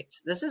stove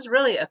grates? This is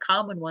really a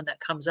common one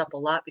that comes up a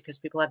lot because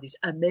people have these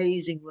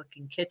amazing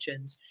looking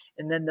kitchens,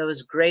 and then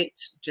those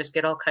grates just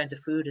get all kinds of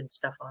food and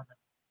stuff on them.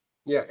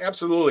 Yeah,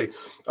 absolutely.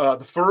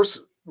 The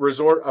first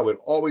resort I would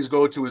always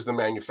go to is the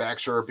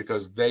manufacturer,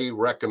 because they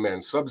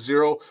recommend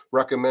Sub-Zero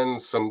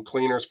recommends some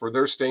cleaners for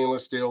their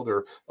stainless steel,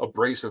 their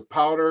abrasive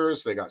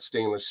powders. They got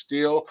stainless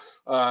steel.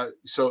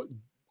 So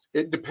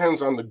it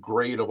depends on the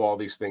grade of all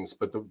these things.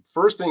 But the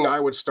first thing I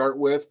would start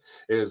with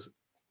is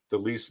the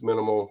least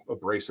minimal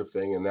abrasive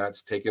thing, and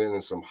that's taking it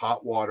in some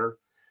hot water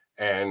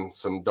and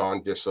some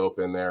Dawn dish soap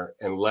in there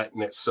and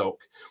letting it soak.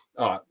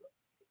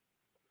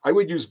 I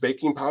would use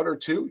baking powder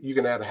too. You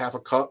can add a half a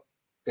cup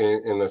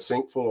in a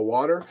sink full of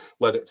water,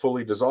 let it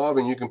fully dissolve,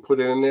 and you can put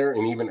it in there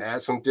and even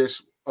add some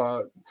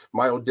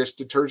mild dish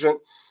detergent,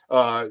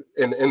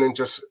 and then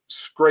just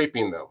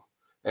scraping them.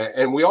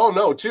 And we all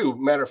know too,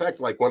 matter of fact,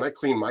 like when I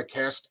clean my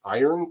cast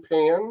iron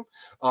pan,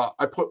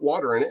 I put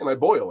water in it and I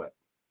boil it.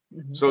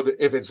 Mm-hmm. So that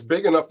if it's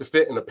big enough to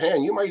fit in a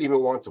pan, you might even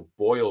want to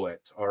boil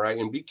it. All right.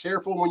 And be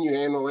careful when you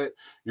handle it.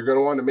 You're going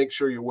to want to make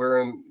sure you're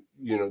wearing,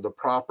 the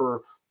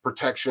proper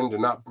protection to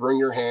not burn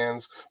your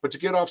hands, but to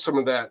get off some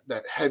of that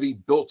heavy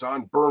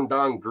burned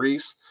on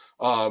grease.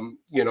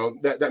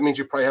 That means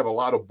you probably have a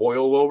lot of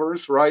boil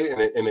overs, right?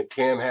 And it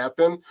can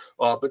happen.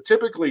 But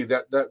typically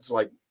that's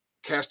like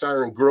cast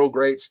iron grill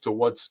grates to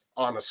what's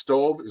on a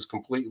stove is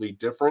completely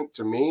different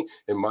to me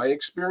in my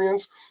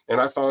experience.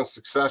 And I found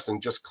success in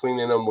just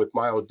cleaning them with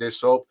mild dish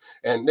soap.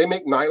 And they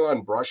make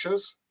nylon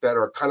brushes that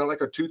are kind of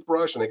like a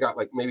toothbrush, and they got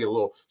like maybe a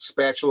little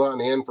spatula on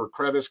the end for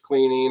crevice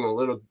cleaning, a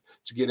little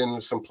to get into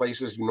some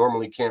places you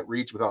normally can't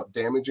reach without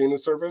damaging the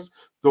surface.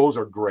 Those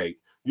are great.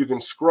 You can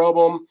scrub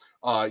them.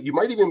 You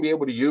might even be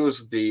able to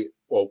use a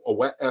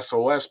wet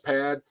SOS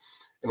pad.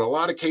 In a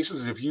lot of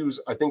cases, if you use,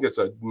 I think it's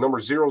a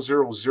number 000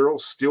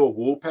 steel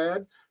wool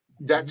pad,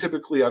 that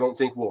typically I don't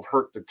think will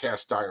hurt the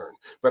cast iron.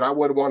 But I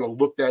would want to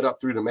look that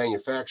up through the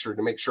manufacturer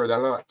to make sure that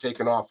I'm not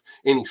taking off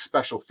any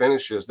special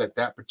finishes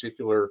that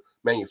particular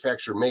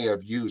manufacturer may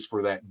have used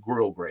for that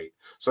grill grate.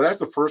 So that's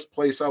the first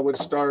place I would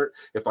start.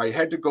 If I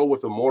had to go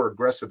with a more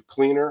aggressive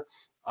cleaner,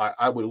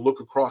 I would look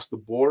across the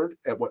board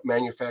at what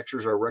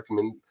manufacturers are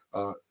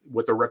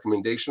what their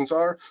recommendations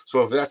are.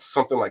 So if that's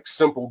something like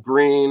Simple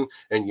Green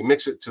and you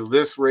mix it to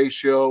this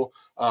ratio,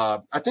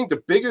 I think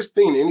the biggest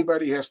thing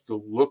anybody has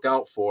to look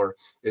out for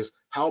is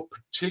how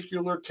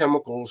particular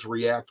chemicals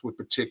react with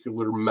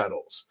particular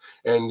metals.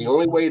 And the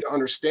only way to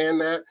understand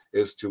that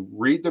is to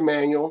read the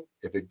manual.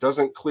 If it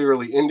doesn't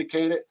clearly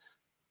indicate it,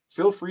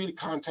 feel free to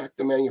contact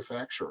the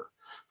manufacturer.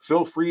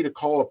 Feel free to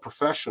call a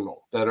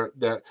professional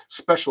that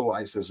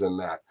specializes in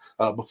that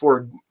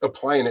before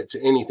applying it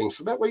to anything.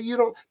 So that way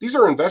these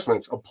are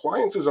investments.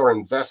 Appliances are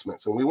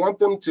investments, and we want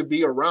them to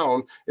be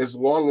around as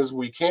long as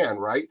we can,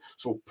 right?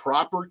 So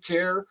proper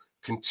care,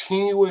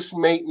 continuous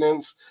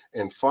maintenance,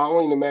 and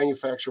following the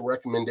manufacturer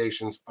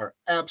recommendations are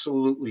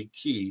absolutely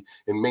key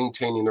in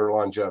maintaining their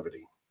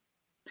longevity.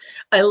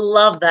 I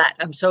love that.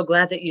 I'm so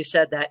glad that you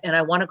said that. And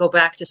I want to go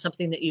back to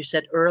something that you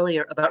said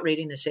earlier about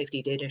reading the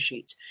safety data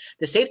sheets.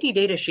 The safety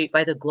data sheet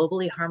by the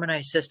globally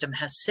harmonized system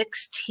has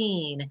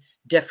 16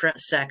 different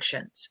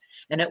sections.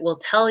 And it will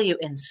tell you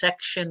in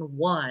section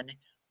 1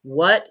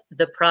 what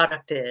the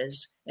product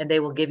is, and they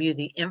will give you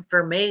the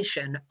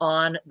information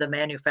on the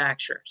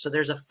manufacturer. So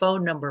there's a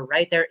phone number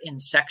right there in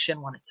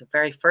section 1. It's the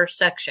very first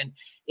section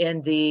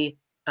in the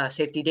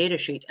safety data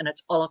sheet, and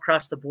it's all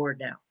across the board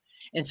now.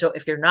 And so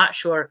if you're not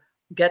sure,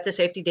 get the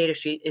safety data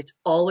sheet. It's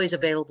always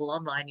available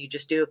online. You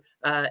just do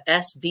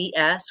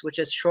SDS, which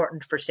is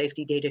shortened for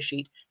safety data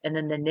sheet, and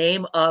then the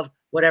name of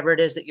whatever it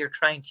is that you're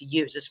trying to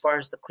use as far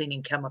as the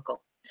cleaning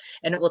chemical.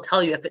 And it will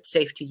tell you if it's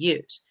safe to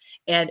use.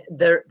 And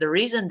the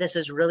reason this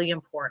is really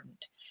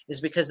important is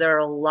because there are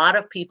a lot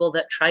of people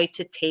that try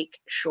to take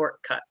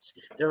shortcuts.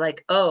 They're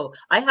like, oh,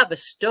 I have a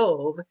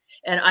stove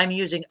and I'm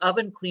using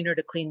oven cleaner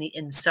to clean the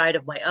inside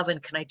of my oven.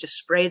 Can I just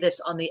spray this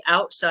on the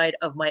outside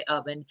of my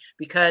oven?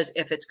 Because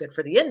if it's good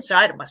for the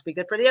inside, it must be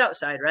good for the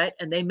outside, right?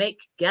 And they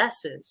make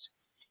guesses.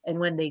 And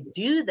when they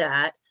do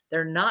that,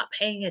 they're not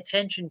paying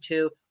attention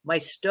to My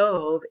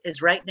stove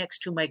is right next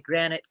to my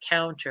granite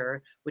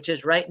counter, which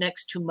is right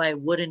next to my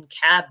wooden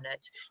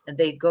cabinets, and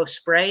they go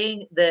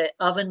spraying the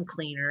oven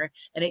cleaner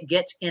and it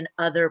gets in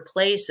other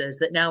places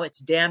that now it's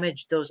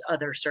damaged those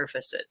other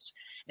surfaces.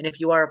 And if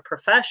you are a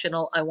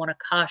professional, I want to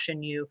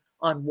caution you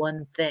on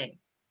one thing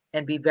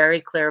and be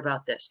very clear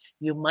about this.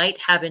 You might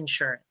have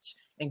insurance,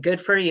 and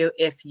good for you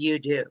if you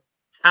do.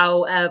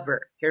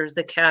 However, here's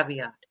the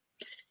caveat.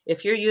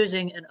 If you're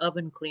using an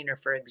oven cleaner,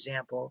 for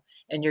example,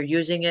 and you're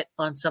using it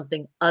on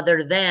something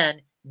other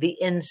than the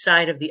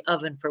inside of the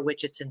oven for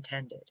which it's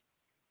intended,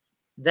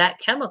 that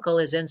chemical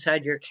is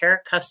inside your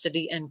care,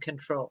 custody, and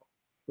control,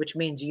 which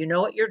means you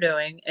know what you're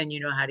doing and you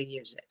know how to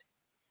use it.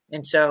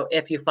 And so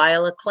if you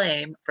file a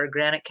claim for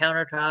granite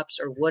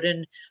countertops or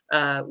wooden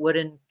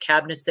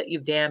cabinets that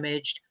you've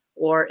damaged,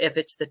 or if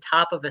it's the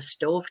top of a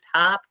stove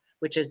top,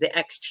 which is the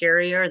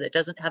exterior that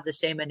doesn't have the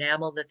same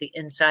enamel that the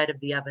inside of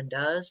the oven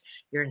does,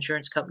 your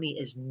insurance company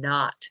is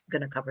not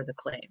going to cover the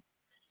claim.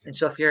 And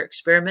so if you're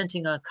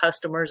experimenting on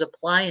customers'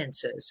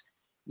 appliances,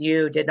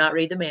 you did not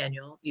read the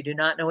manual, you do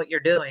not know what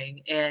you're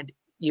doing, and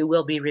you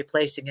will be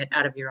replacing it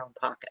out of your own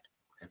pocket.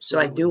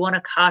 Absolutely. So I do want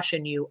to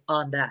caution you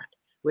on that,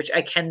 which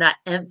I cannot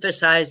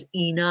emphasize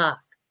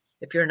enough.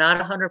 If you're not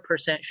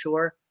 100%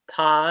 sure,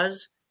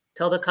 pause.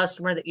 Tell the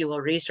customer that you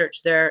will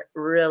research their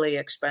really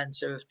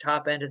expensive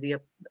top end of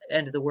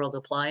the world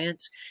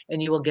appliance,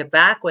 and you will get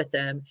back with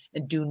them,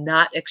 and do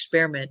not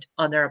experiment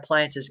on their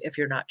appliances if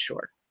you're not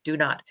sure. Do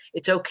not.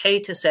 It's okay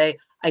to say,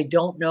 I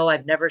don't know.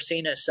 I've never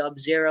seen a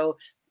Sub-Zero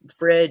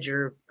fridge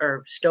or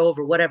stove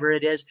or whatever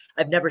it is.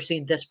 I've never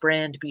seen this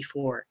brand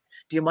before.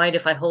 Do you mind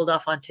if I hold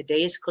off on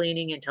today's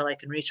cleaning until I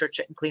can research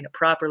it and clean it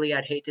properly?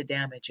 I'd hate to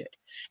damage it.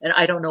 And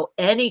I don't know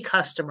any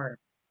customer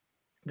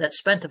that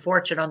spent a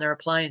fortune on their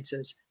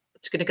appliances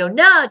it's going to go,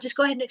 no, just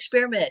go ahead and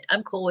experiment.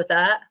 I'm cool with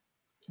that.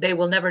 They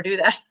will never do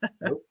that.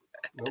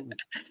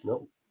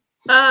 Nope.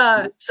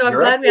 So I'm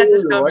glad we had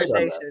this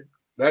conversation. Right.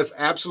 That's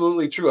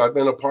absolutely true. I've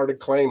been a part of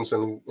claims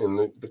in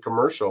the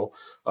commercial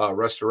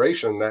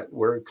restoration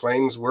where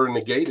claims were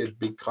negated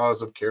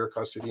because of care,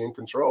 custody, and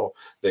control.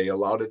 They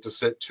allowed it to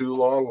sit too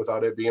long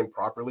without it being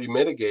properly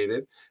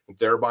mitigated,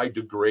 thereby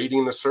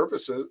degrading the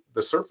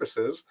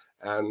surfaces.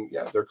 And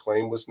yeah, their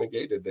claim was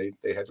negated.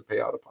 They had to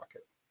pay out of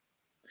pocket.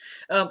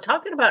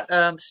 Talking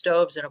about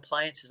stoves and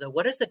appliances, though,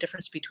 what is the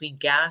difference between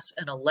gas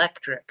and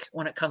electric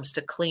when it comes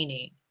to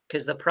cleaning?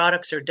 Because the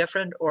products are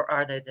different, or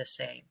are they the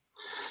same?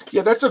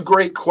 Yeah, that's a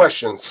great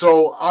question.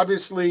 So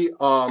obviously,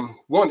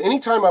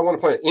 anytime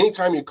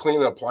you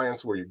clean an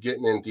appliance where you're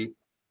getting in deep,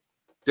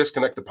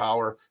 disconnect the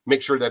power,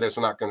 make sure that it's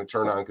not going to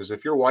turn on. Because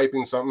if you're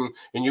wiping something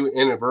and you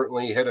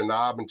inadvertently hit a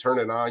knob and turn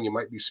it on, you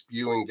might be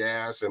spewing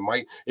gas and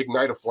might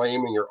ignite a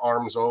flame in your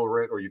arms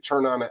over it, or you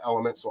turn on an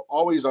element. So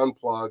always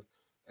unplug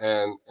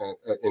and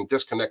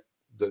disconnect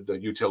the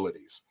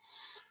utilities.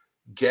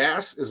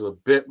 Gas is a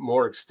bit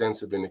more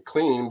extensive in the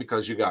cleaning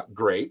because you got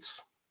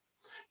grates,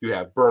 you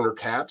have burner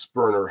caps,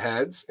 burner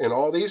heads, and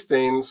all these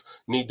things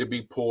need to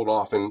be pulled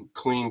off and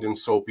cleaned in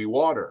soapy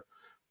water.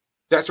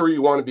 That's where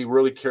you want to be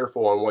really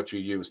careful on what you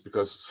use,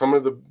 because some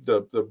of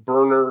the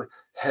burner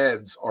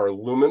heads are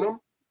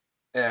aluminum,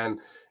 and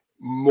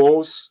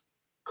most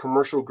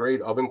commercial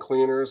grade oven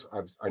cleaners,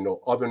 I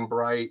know Oven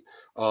Bright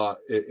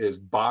is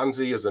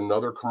Bonzi is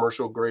another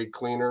commercial grade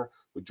cleaner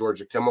with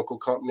Georgia Chemical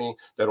Company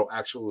that'll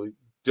actually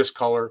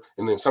discolor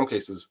and in some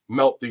cases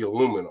melt the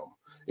aluminum.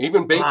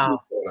 Even baking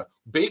soda.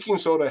 Baking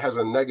soda has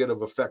a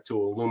negative effect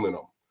to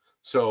aluminum.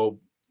 So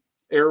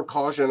air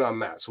caution on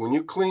that. So when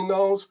you clean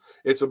those,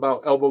 it's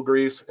about elbow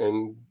grease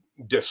and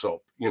dish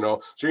soap,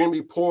 So you're going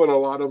to be pulling a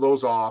lot of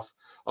those off.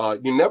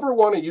 You never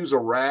want to use a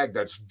rag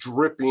that's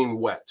dripping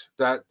wet.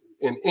 That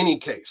in any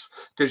case,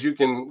 because you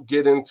can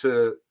get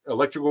into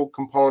electrical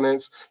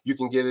components, you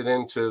can get it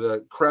into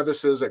the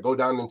crevices that go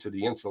down into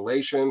the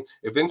insulation.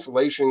 If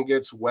insulation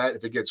gets wet,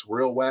 if it gets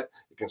real wet,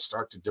 it can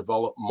start to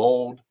develop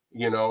mold,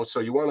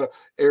 so you want to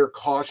air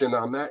caution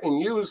on that and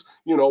use,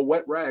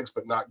 wet rags,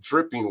 but not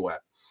dripping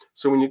wet.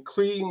 So when you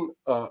clean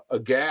a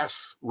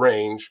gas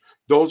range,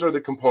 those are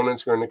the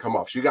components going to come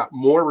off. So you got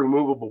more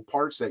removable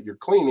parts that you're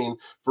cleaning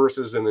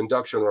versus an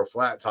induction or a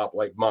flat top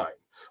like mine.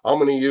 I'm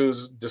going to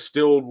use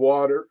distilled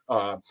water,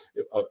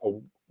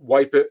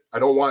 wipe it. I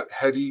don't want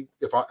heavy.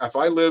 If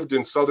I lived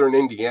in southern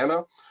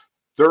Indiana,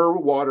 their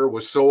water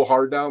was so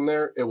hard down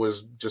there, it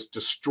was just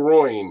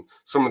destroying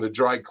some of the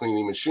dry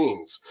cleaning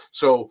machines.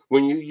 So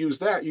when you use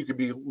that, you could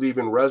be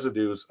leaving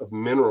residues of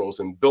minerals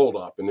and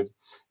buildup. And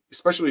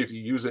especially if you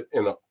use it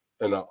in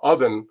an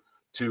oven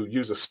to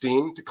use a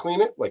steam to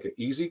clean it, like an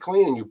easy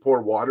clean, and you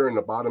pour water in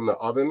the bottom of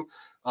the oven,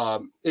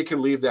 it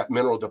can leave that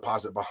mineral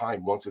deposit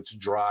behind once it's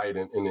dried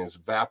and is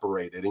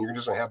evaporated, and you're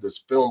just going to have this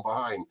film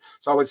behind.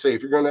 So I would say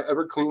if you're going to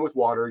ever clean with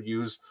water,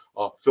 use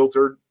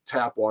filtered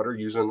tap water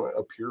using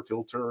a pure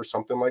filter or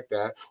something like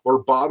that,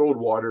 or bottled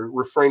water,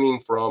 refraining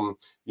from,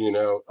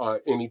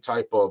 any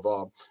type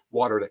of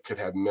water that could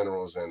have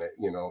minerals in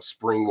it,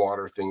 spring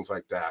water, things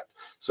like that.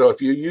 So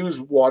if you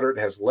use water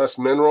that has less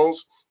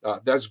minerals,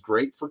 that's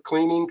great for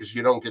cleaning because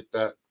you don't get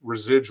that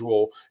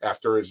residual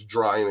after it's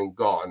drying and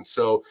gone.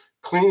 So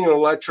cleaning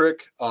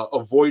electric,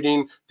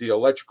 avoiding the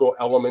electrical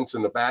elements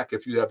in the back.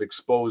 If you have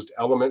exposed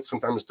elements,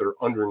 sometimes they're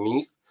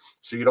underneath,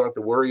 so you don't have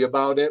to worry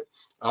about it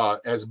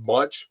as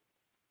much.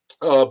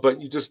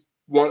 But you just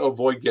want to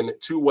avoid getting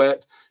it too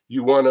wet.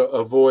 You want to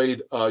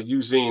avoid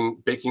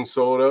using baking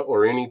soda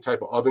or any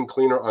type of oven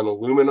cleaner on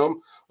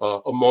aluminum.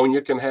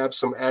 Ammonia can have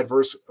some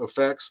adverse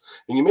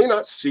effects, and you may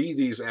not see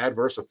these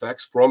adverse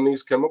effects from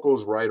these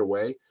chemicals right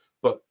away,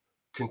 but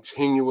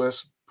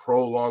continuous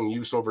prolonged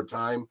use over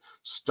time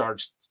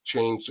starts to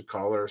change the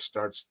color,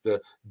 starts to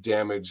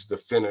damage the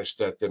finish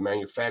that the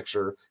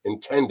manufacturer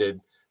intended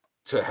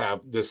to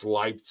have this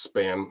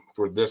lifespan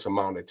for this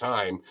amount of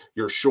time.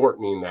 You're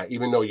shortening that.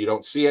 Even though you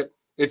don't see it,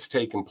 it's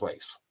taking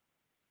place.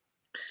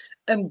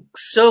 I'm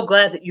so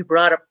glad that you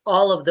brought up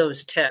all of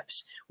those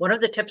tips. One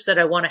of the tips that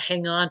I want to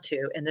hang on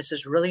to, and this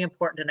is really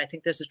important, and I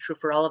think this is true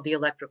for all of the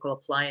electrical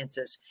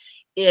appliances,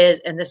 is,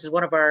 and this is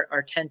one of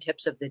our 10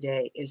 tips of the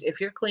day, is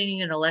if you're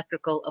cleaning an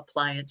electrical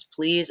appliance,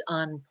 please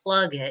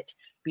unplug it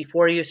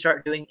before you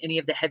start doing any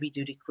of the heavy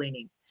duty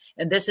cleaning.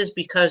 And this is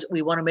because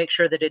we want to make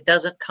sure that it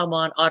doesn't come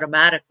on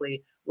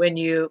automatically when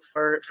you,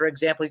 for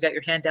example, you got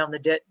your hand down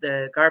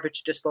the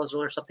garbage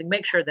disposal or something.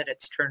 Make sure that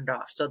it's turned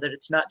off so that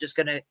it's not just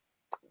going to,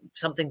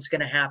 something's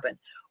going to happen.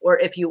 Or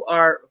if you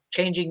are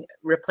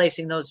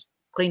replacing those,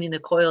 cleaning the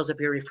coils of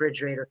your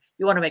refrigerator,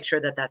 you want to make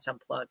sure that that's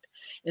unplugged.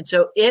 And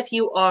so if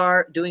you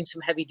are doing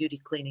some heavy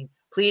duty cleaning,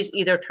 please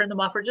either turn them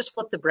off or just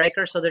flip the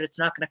breaker so that it's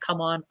not going to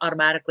come on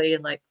automatically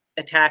and like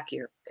attack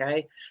you,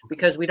 okay?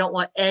 Because we don't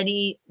want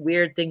any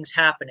weird things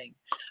happening.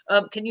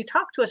 Can you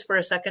talk to us for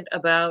a second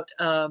about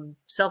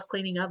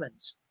self-cleaning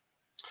ovens?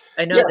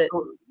 I know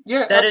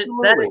that is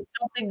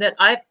something that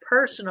I've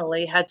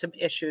personally had some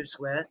issues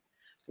with,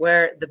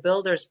 where the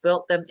builders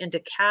built them into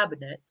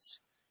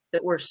cabinets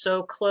that were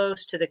so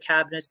close to the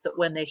cabinets that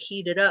when they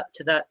heated up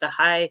to the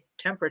high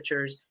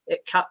temperatures,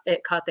 it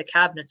caught the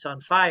cabinets on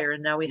fire,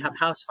 and now we have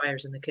house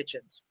fires in the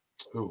kitchens.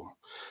 Ooh.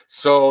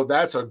 So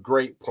that's a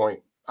great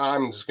point.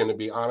 I'm just going to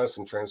be honest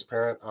and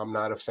transparent. I'm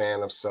not a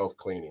fan of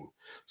self-cleaning.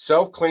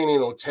 Self-cleaning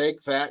will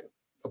take that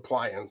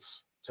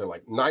appliance to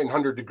like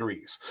 900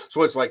 degrees.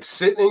 So it's like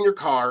sitting in your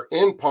car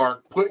in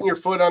park, putting your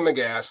foot on the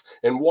gas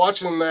and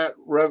watching that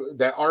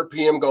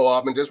RPM go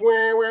up and just,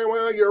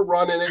 well, you're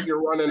running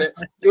it.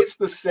 It's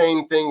the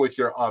same thing with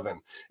your oven.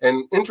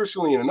 And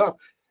interestingly enough,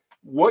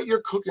 what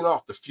you're cooking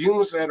off, the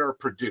fumes that are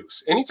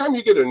produced, anytime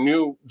you get a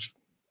new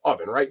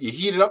oven, right? You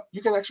heat it up,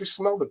 you can actually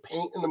smell the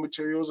paint and the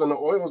materials and the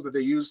oils that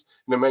they use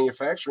in the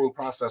manufacturing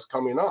process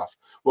coming off.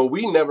 Well,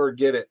 we never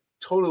get it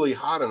totally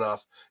hot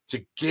enough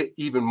to get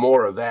even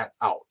more of that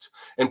out.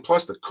 And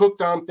plus the cooked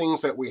on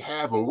things that we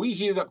have, when we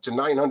heat it up to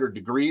 900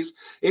 degrees,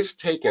 it's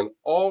taken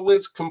all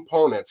its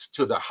components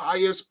to the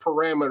highest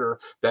parameter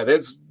that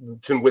it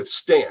can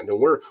withstand. And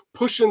we're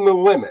pushing the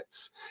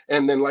limits.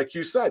 And then, like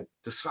you said,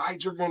 the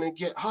sides are going to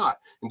get hot.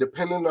 And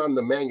depending on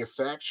the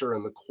manufacturer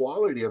and the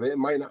quality of it, it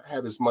might not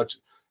have as much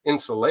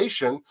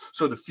insulation.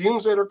 So the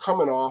fumes that are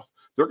coming off,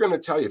 they're going to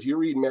tell you, if you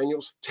read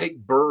manuals, take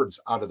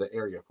birds out of the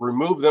area,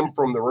 remove them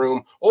from the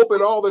room,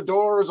 open all the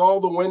doors,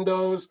 all the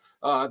windows.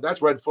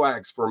 That's red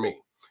flags for me.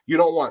 You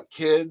don't want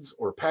kids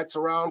or pets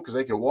around because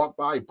they can walk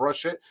by,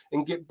 brush it,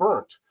 and get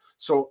burnt.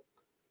 So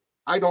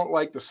I don't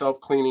like the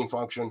self-cleaning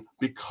function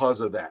because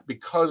of that,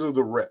 because of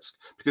the risk.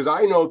 Because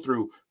I know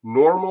through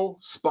normal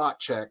spot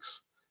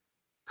checks,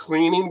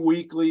 cleaning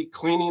weekly,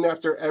 cleaning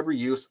after every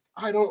use,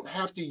 I don't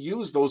have to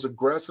use those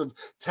aggressive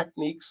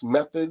techniques,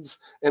 methods,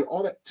 and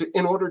all that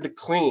in order to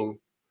clean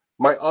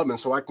my oven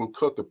so I can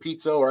cook a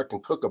pizza or I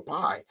can cook a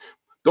pie.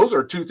 Those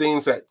are two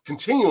things that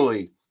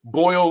continually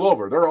boil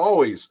over. They're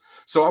always.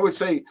 So I would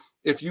say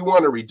if you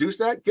want to reduce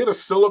that, get a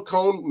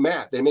silicone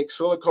mat. They make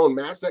silicone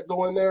mats that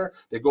go in there.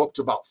 They go up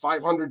to about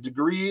 500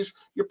 degrees.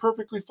 You're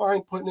perfectly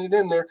fine putting it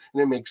in there,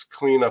 and it makes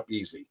cleanup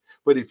easy.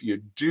 But if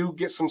you do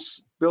get some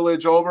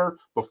spillage over,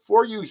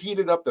 before you heat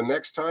it up the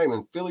next time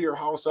and fill your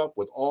house up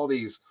with all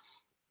these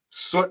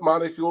soot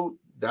molecules,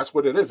 that's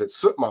what it is. It's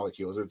soot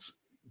molecules.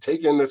 It's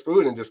taking this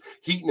food and just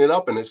heating it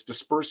up, and it's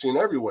dispersing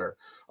everywhere.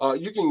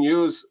 You can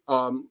use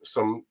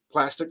some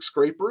plastic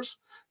scrapers.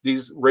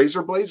 These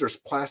razor blades, there's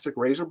plastic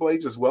razor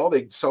blades as well.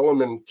 They sell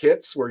them in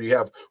kits where you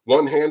have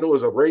one handle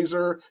is a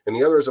razor and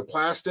the other is a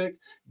plastic.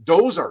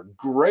 Those are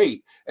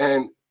great.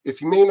 And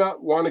if you may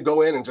not want to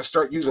go in and just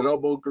start using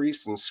elbow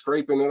grease and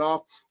scraping it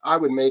off, I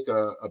would make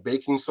a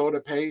baking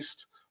soda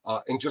paste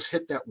and just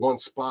hit that one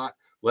spot.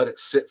 let it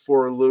sit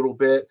for a little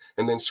bit,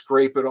 and then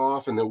scrape it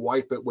off and then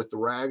wipe it with the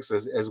rags,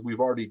 as we've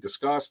already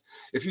discussed.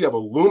 If you have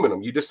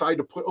aluminum, you decide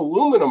to put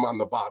aluminum on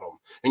the bottom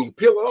and you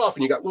peel it off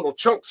and you got little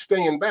chunks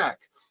staying back.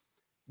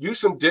 Use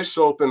some dish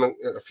soap and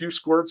a few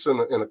squirts in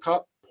a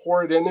cup,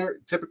 pour it in there.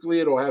 Typically,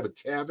 it'll have a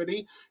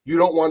cavity. You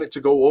don't want it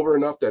to go over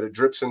enough that it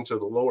drips into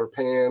the lower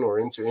pan or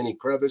into any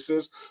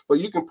crevices, but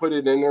you can put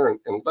it in there and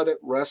let it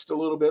rest a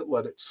little bit,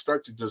 let it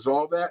start to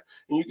dissolve that,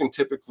 and you can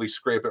typically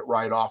scrape it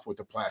right off with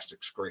a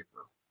plastic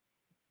scraper.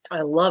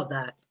 I love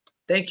that.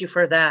 Thank you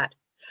for that.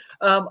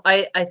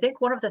 I think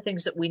one of the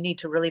things that we need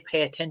to really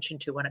pay attention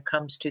to when it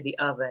comes to the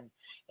oven,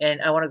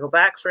 and I want to go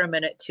back for a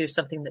minute to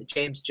something that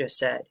James just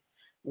said.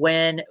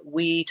 When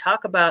we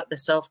talk about the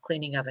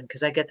self-cleaning oven,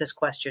 because I get this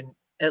question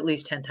at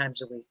least 10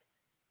 times a week,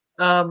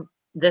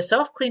 the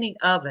self-cleaning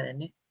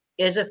oven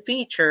is a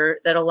feature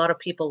that a lot of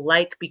people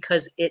like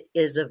because it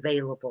is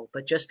available.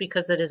 But just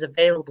because it is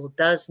available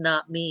does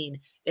not mean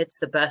it's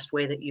the best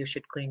way that you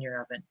should clean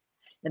your oven.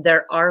 And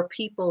there are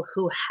people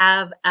who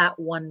have at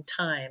one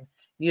time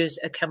used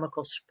a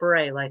chemical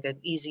spray like an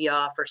Easy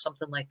Off or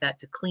something like that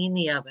to clean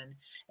the oven.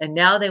 And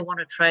now they want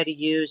to try to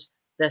use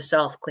the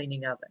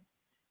self-cleaning oven.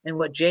 And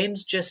what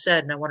James just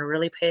said, and I want to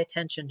really pay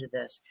attention to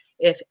this,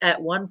 if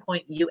at one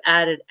point you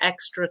added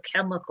extra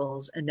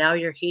chemicals and now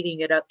you're heating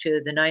it up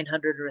to the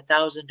 900 or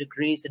 1,000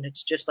 degrees and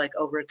it's just like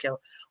overkill,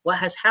 what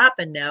has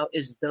happened now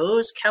is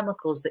those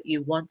chemicals that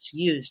you once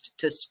used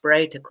to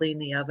spray to clean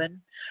the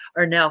oven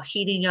are now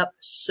heating up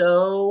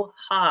so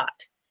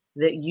hot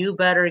that you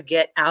better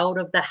get out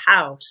of the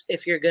house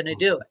if you're going to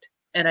do it.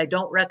 And I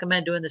don't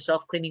recommend doing the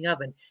self-cleaning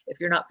oven if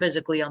you're not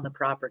physically on the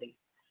property,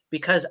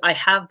 because I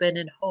have been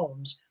in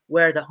homes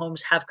where the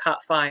homes have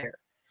caught fire.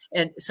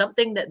 And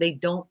something that they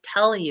don't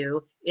tell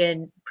you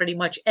in pretty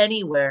much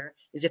anywhere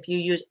is if you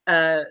use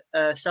a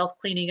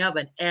self-cleaning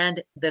oven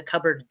and the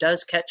cupboard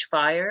does catch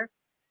fire,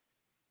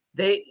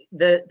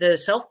 the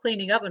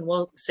self-cleaning oven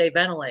will say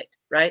ventilate,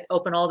 right?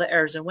 Open all the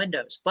airs and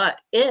windows. But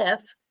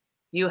if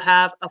you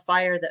have a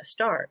fire that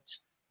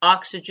starts,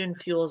 oxygen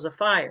fuels a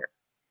fire.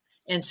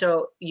 And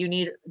so you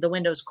need the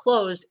windows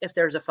closed if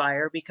there's a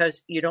fire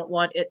because you don't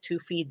want it to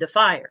feed the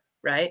fire,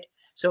 right?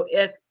 So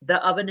if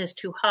the oven is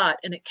too hot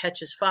and it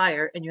catches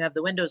fire and you have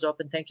the windows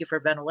open, thank you for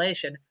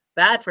ventilation.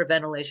 Bad for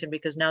ventilation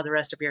because now the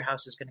rest of your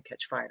house is going to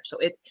catch fire. So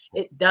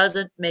it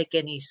doesn't make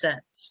any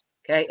sense.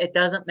 Okay. It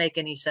doesn't make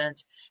any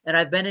sense. And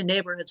I've been in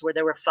neighborhoods where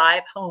there were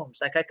 5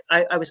 homes. Like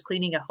I was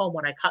cleaning a home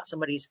when I caught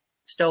somebody's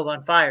stove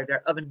on fire.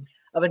 Their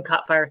oven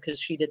caught fire because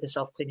she did the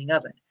self-cleaning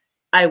oven.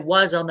 I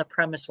was on the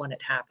premise when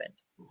it happened.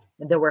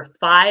 And there were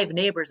 5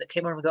 neighbors that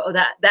came over and go, oh,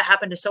 that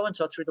happened to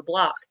so-and-so through the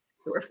block.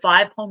 There were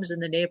 5 homes in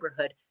the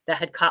neighborhood that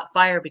had caught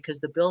fire because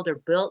the builder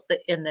built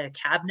in the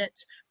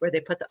cabinets where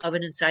they put the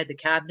oven inside the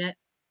cabinet.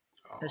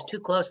 It was too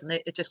close and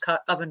it just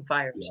caught oven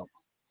fires. Yeah.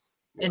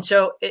 Yeah. And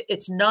so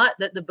it's not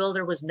that the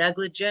builder was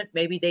negligent.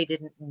 Maybe they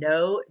didn't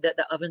know that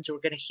the ovens were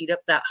going to heat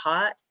up that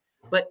hot,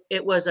 but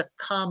it was a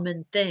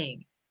common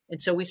thing.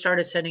 And so we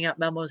started sending out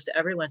memos to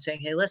everyone saying,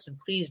 hey, listen,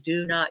 please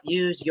do not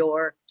use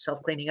your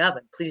self-cleaning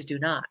oven. Please do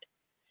not.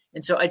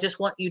 And so I just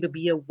want you to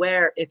be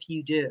aware if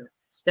you do.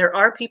 There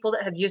are people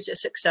that have used it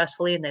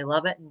successfully and they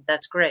love it, and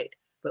that's great.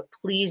 But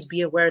please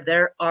be aware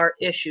there are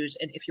issues.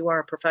 And if you are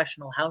a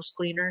professional house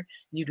cleaner,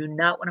 you do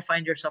not want to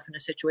find yourself in a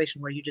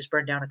situation where you just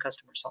burn down a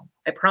customer's home.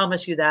 I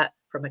promise you that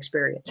from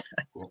experience.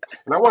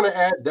 And I want to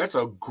add, that's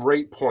a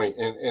great point.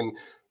 And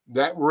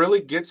that really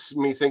gets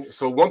me thinking.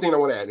 So one thing I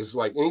want to add is,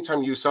 like,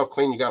 anytime you use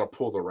self-clean, you got to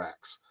pull the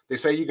racks. They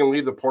say you can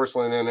leave the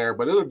porcelain in there,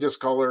 but it'll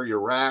discolor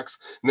your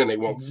racks and then they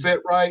won't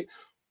fit right.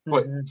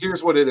 But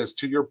here's what it is,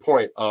 to your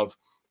point of,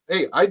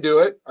 hey, I do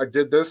it. I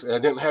did this and I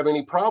didn't have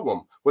any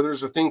problem. Well,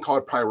 there's a thing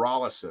called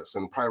pyrolysis,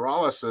 and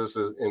pyrolysis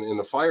is, in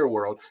the fire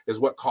world, is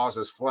what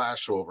causes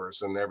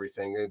flashovers and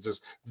everything. It's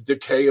just the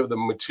decay of the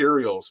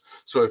materials.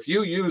 So if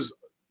you use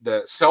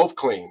the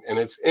self-clean and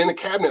it's in a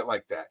cabinet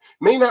like that,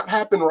 may not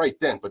happen right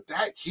then, but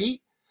that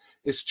heat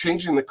is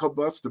changing the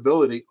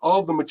combustibility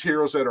of the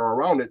materials that are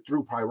around it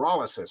through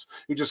pyrolysis.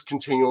 It just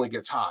continually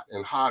gets hot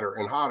and hotter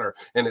and hotter,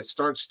 and it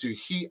starts to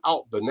heat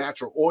out the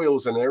natural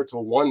oils in there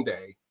till one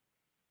day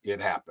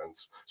it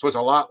happens. So it's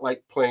a lot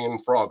like playing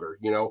Frogger.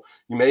 You know,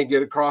 you may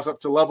get across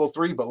up to level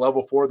 3, but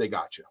level 4, they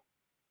got you.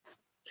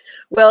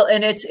 Well,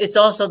 and it's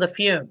also the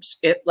fumes.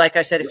 Like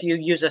I said, if you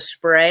use a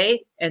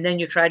spray and then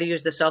you try to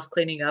use the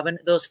self-cleaning oven,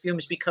 those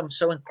fumes become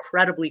so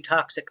incredibly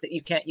toxic that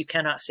you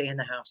cannot stay in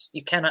the house.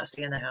 You cannot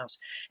stay in the house.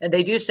 And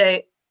they do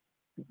say,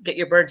 get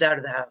your birds out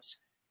of the house.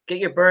 Get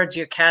your birds,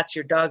 your cats,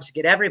 your dogs,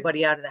 get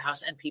everybody out of the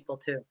house, and people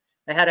too.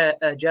 I had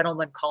a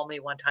gentleman call me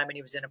one time and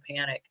he was in a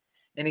panic.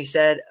 And he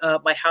said,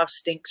 my house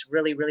stinks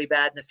really, really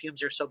bad. And the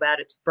fumes are so bad,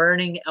 it's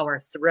burning our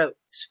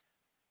throats.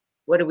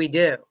 What do we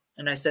do?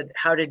 And I said,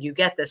 how did you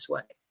get this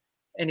way?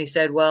 And he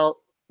said, well,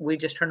 we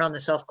just turned on the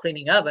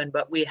self-cleaning oven,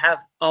 but we have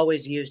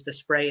always used the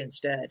spray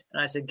instead.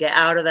 And I said, get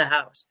out of the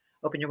house.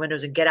 Open your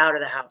windows and get out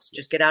of the house.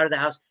 Just get out of the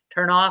house.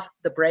 Turn off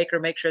the breaker.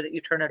 Make sure that you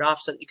turn it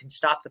off so that you can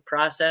stop the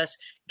process.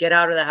 Get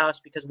out of the house,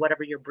 because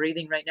whatever you're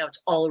breathing right now,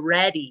 it's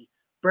already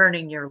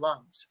burning your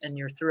lungs and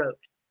your throat.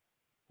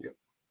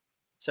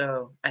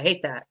 So I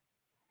hate that.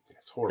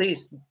 It's horrible.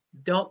 Please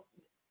don't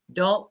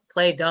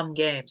play dumb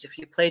games. If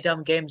you play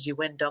dumb games, you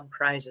win dumb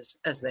prizes,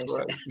 as they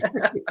say.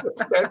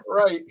 That's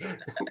right.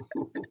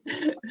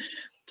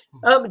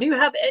 Do you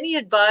have any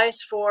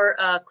advice for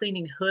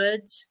cleaning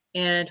hoods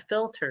and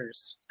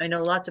filters? I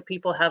know lots of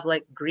people have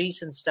like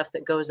grease and stuff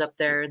that goes up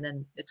there, and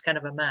then it's kind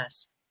of a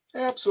mess.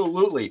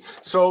 Absolutely.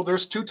 So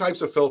there's two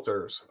types of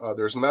filters.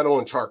 There's metal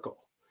and charcoal.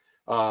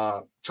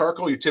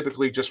 Charcoal you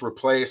typically just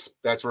replace.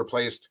 That's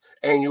replaced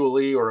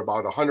annually or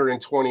about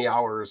 120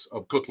 hours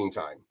of cooking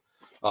time.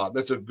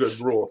 That's a good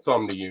rule of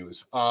thumb to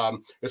use.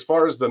 As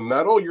far as the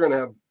metal, you're going to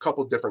have a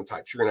couple different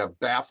types. You're going to have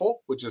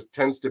baffle, which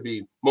tends to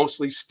be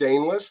mostly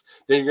stainless.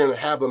 Then you're going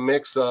to have a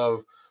mix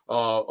of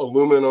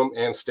aluminum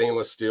and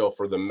stainless steel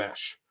for the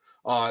mesh.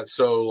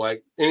 So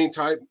like any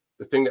type,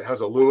 the thing that has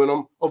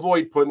aluminum,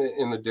 avoid putting it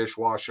in the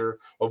dishwasher.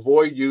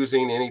 Avoid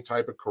using any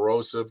type of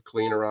corrosive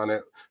cleaner on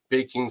it,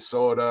 baking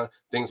soda,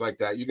 things like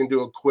that. You can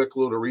do a quick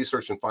little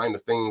research and find the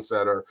things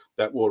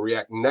that will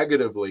react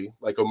negatively,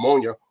 like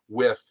ammonia,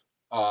 with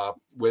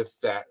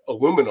that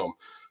aluminum.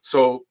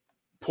 So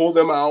pull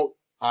them out.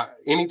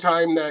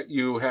 Anytime that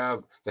you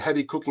have the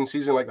heavy cooking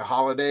season, like the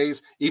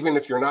holidays, even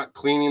if you're not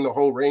cleaning the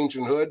whole range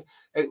and hood,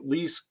 at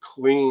least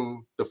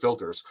clean the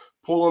filters.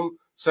 Pull them,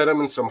 set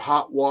them in some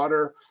hot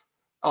water.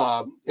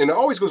 And it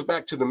always goes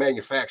back to the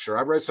manufacturer.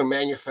 I've read some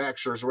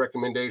manufacturers'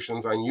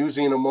 recommendations on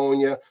using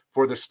ammonia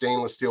for the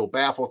stainless steel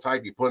baffle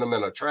type. You put them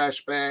in a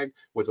trash bag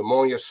with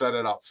ammonia, set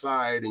it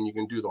outside, and you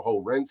can do the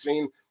whole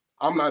rinsing.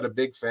 I'm not a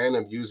big fan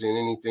of using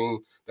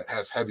anything that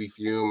has heavy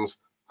fumes.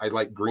 I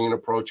like green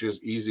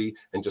approaches, easy,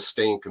 and just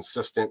staying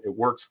consistent. It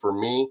works for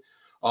me.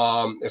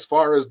 As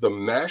far as the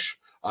mesh,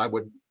 I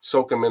would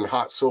soak them in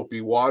hot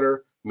soapy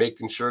water,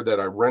 making sure that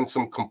I rinse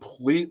them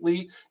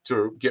completely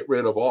to get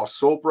rid of all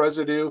soap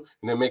residue,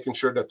 and then making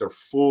sure that they're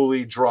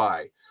fully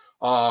dry.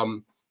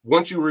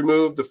 Once you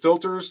remove the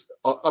filters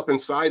up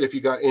inside, if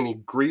you got any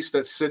grease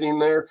that's sitting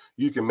there,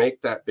 you can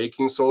make that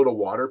baking soda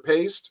water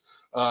paste.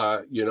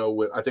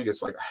 With, I think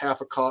it's like a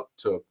half a cup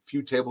to a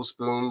few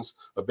tablespoons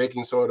of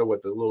baking soda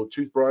with a little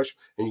toothbrush,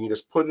 and you can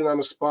just put it on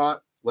the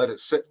spot, let it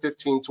sit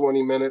 15,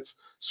 20 minutes,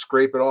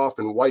 scrape it off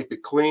and wipe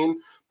it clean.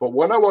 But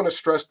what I want to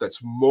stress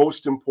that's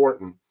most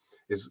important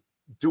is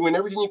doing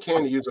everything you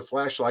can to use a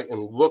flashlight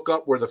and look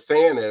up where the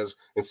fan is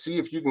and see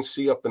if you can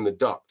see up in the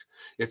duct.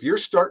 If you're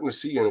starting to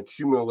see an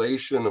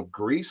accumulation of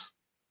grease,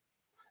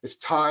 it's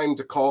time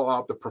to call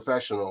out the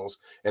professionals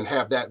and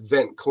have that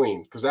vent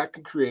cleaned, because that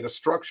can create a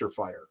structure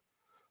fire.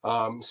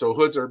 So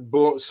hoods are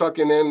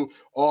sucking in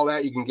all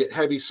that. You can get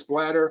heavy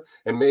splatter,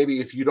 and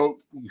maybe if you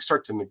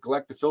start to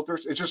neglect the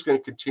filters, it's just going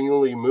to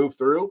continually move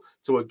through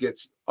till it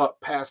gets up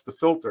past the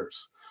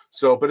filters.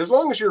 So, but as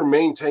long as you're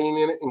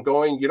maintaining it and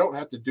going, you don't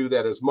have to do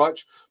that as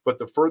much. But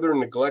the further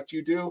neglect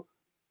you do,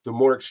 the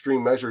more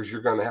extreme measures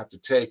you're going to have to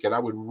take. And I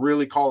would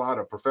really call out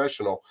a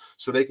professional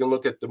so they can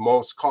look at the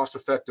most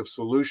cost-effective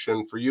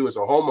solution for you as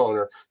a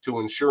homeowner to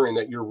ensuring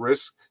that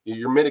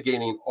you're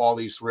mitigating all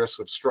these risks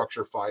of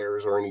structure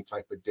fires or any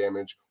type of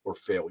damage or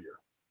failure.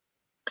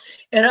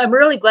 And I'm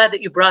really glad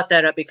that you brought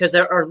that up, because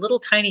there are little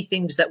tiny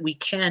things that we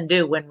can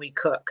do when we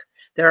cook.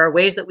 There are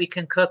ways that we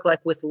can cook,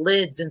 like with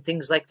lids and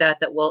things like that,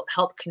 that will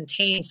help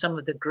contain some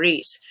of the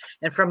grease.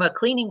 And from a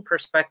cleaning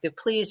perspective,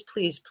 please,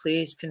 please,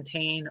 please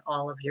contain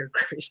all of your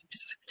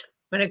grease.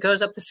 When it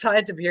goes up the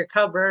sides of your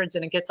cupboards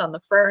and it gets on the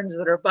ferns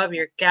that are above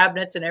your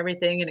cabinets and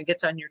everything, and it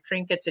gets on your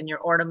trinkets and your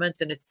ornaments,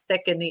 and it's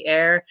thick in the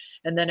air,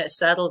 and then it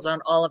settles on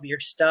all of your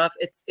stuff,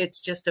 it's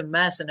just a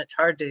mess, and it's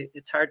hard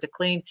to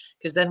clean,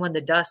 because then when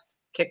the dust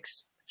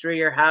kicks through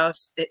your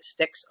house, it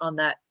sticks on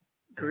that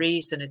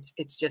grease, and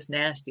it's just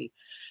nasty.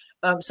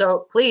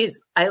 So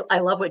please, I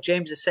love what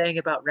James is saying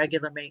about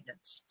regular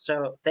maintenance.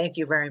 So thank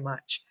you very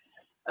much.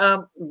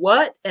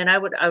 And I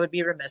would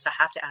be remiss, I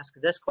have to ask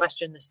this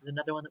question. This is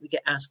another one that we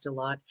get asked a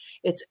lot.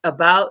 It's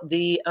about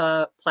the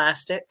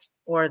plastic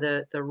or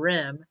the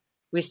rim.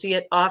 We see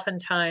it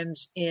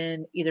oftentimes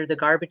in either the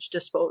garbage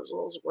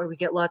disposals, where we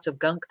get lots of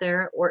gunk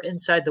there, or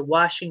inside the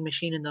washing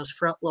machine, in those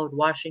front load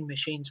washing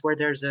machines where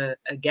there's a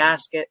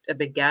gasket, a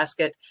big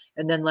gasket,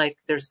 and then like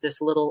there's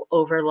this little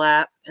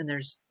overlap and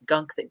there's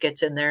gunk that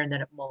gets in there and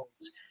then it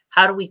molds.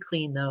 How do we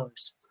clean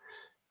those?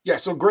 Yeah,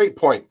 so great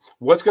point.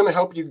 What's going to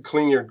help you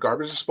clean your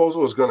garbage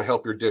disposal is going to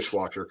help your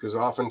dishwasher, because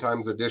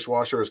oftentimes the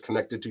dishwasher is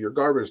connected to your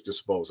garbage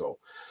disposal.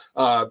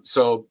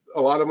 So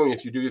a lot of them,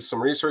 if you do some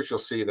research, you'll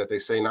see that they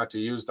say not to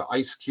use the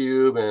ice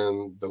cube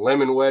and the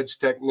lemon wedge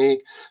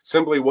technique.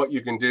 Simply what you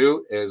can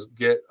do is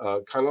get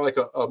kind of like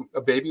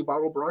a baby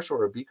bottle brush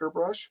or a beaker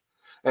brush.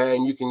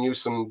 And you can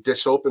use some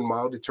dish soap and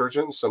mild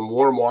detergent, some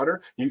warm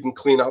water. You can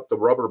clean out the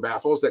rubber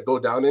baffles that go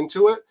down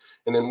into it.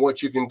 And then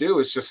what you can do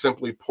is just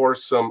simply pour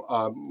some,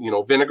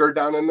 vinegar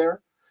down in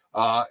there.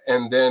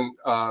 And then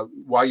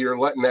while you're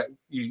letting that,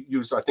 you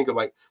use, I think of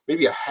like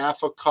maybe a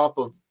half a cup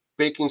of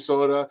baking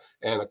soda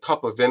and a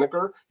cup of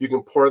vinegar. You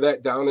can pour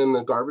that down in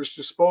the garbage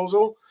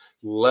disposal,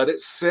 let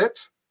it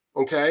sit.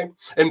 Okay.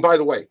 And by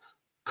the way,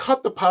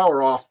 cut the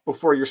power off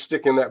before you're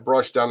sticking that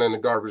brush down in the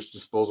garbage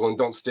disposal, and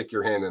don't stick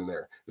your hand in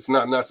there. It's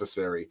not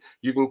necessary.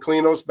 You can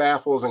clean those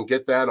baffles and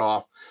get that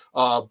off.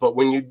 But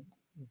when you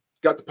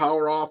got the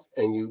power off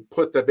and you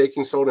put the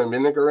baking soda and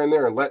vinegar in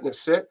there and letting it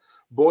sit,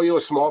 boil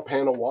a small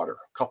pan of water,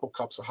 a couple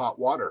cups of hot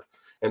water.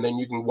 And then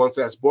you can, once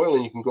that's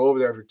boiling, you can go over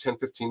there after 10,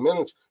 15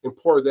 minutes and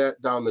pour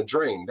that down the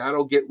drain.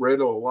 That'll get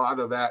rid of a lot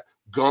of that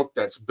gunk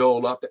that's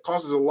built up that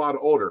causes a lot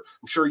of odor.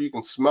 I'm sure you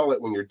can smell it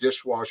when your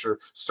dishwasher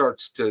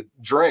starts to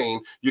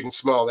drain. You can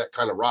smell that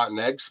kind of rotten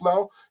egg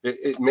smell.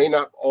 It may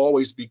not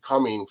always be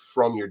coming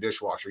from your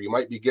dishwasher. You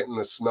might be getting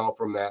the smell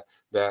from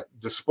that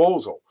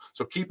disposal.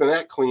 So keeping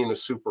that clean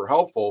is super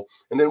helpful.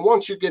 And then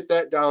once you get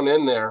that down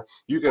in there,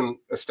 you can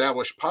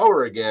establish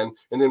power again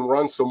and then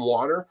run some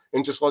water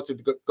and just let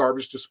the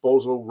garbage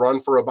disposal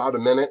run for about a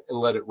minute and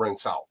let it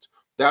rinse out.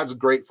 That's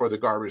great for the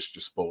garbage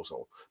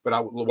disposal. But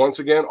I will once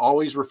again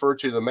always refer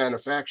to the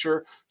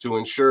manufacturer to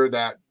ensure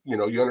that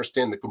you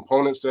understand the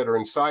components that are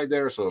inside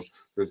there. So if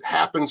there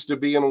happens to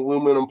be an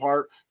aluminum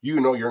part,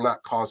 you're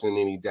not causing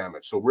any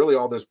damage. So really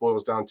all this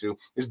boils down to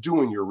is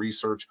doing your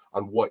research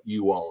on what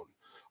you own.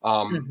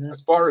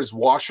 As far as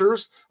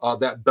washers,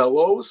 that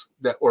bellows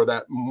or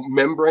that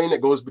membrane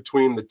that goes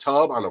between the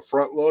tub on a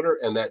front loader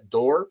and that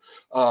door,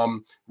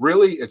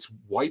 really it's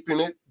wiping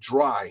it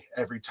dry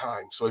every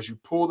time. So as you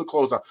pull the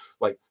clothes out,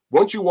 like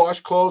once you wash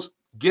clothes,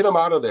 get them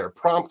out of there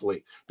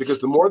promptly, because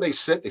the more they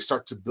sit, they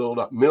start to build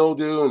up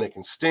mildew and it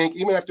can stink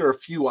even after a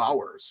few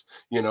hours,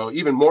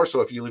 even more so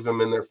if you leave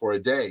them in there for a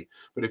day.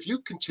 But if you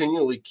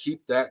continually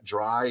keep that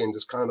dry and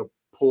just kind of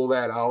pull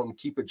that out and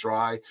keep it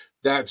dry,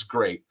 that's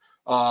great.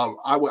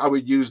 I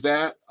would use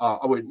that.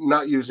 I would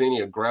not use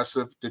any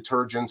aggressive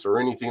detergents or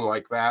anything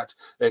like that.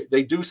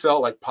 They do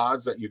sell like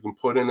pods that you can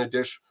put in a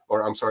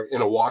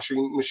in a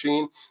washing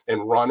machine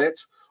and run it.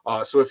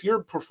 So if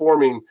you're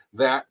performing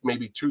that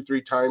maybe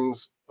 2-3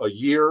 times a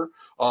year,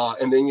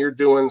 and then you're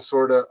doing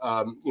sort of,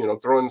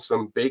 throwing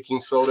some baking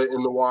soda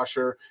in the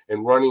washer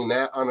and running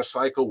that on a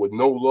cycle with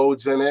no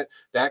loads in it,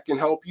 that can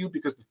help you,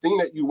 because the thing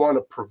that you want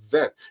to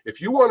prevent,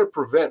 if you want to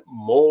prevent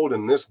mold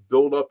and this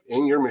buildup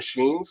in your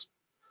machines,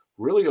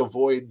 really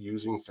avoid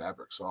using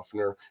fabric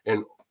softener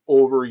and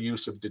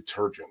overuse of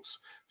detergents.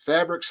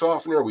 Fabric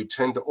softener, we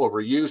tend to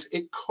overuse.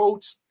 It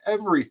coats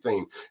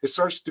everything. It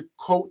starts to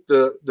coat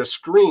the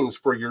screens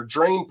for your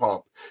drain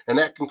pump, and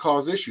that can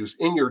cause issues.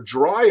 In your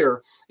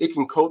dryer, it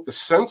can coat the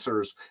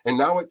sensors, and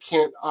now it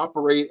can't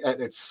operate at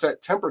its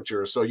set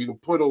temperature. So you can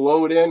put a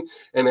load in,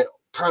 and it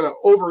kind of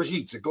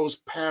overheats. It goes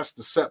past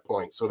the set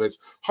point. So if it's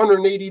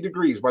 180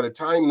 degrees, by the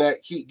time that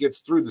heat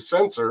gets through the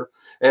sensor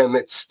and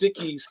that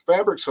sticky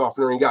fabric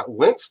softener and got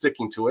lint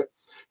sticking to it,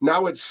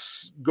 now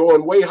it's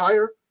going way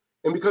higher.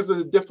 And because of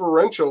the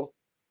differential,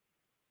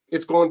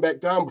 it's going back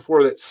down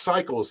before it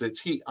cycles its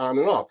heat on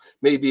and off.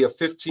 Maybe a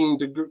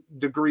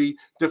 15-degree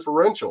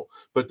differential.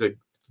 But the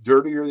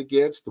dirtier it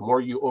gets, the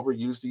more you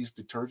overuse these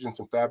detergents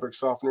and fabric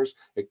softeners,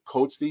 it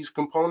coats these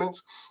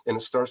components and it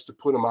starts to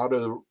put them out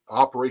of the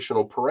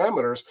operational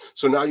parameters.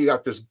 So now you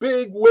got this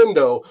big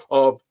window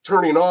of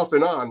turning off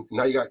and on.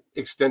 Now you got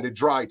extended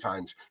dry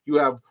times. You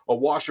have a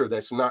washer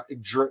that's not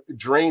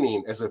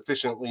draining as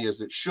efficiently as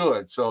it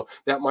should. So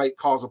that might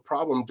cause a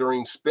problem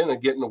during spin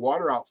of getting the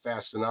water out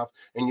fast enough.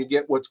 And you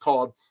get what's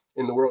called,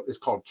 in the world, it's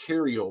called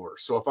carryover.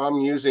 So if I'm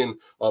using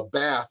a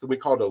bath, we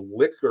called a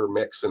liquor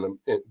mix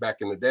back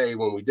in the day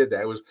when we did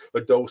that, it was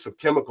a dose of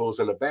chemicals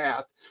in a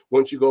bath.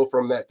 Once you go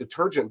from that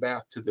detergent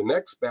bath to the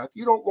next bath,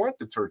 you don't want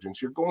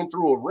detergents. You're going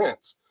through a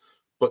rinse.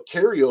 But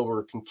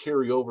carryover can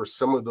carry over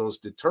some of those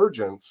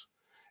detergents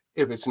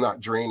if it's not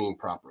draining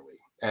properly.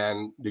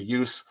 And the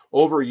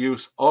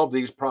overuse of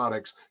these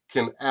products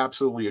can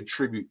absolutely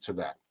attribute to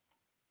that.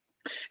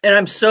 And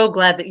I'm so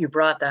glad that you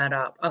brought that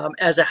up.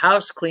 As a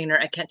house cleaner,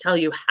 I can't tell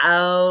you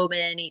how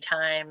many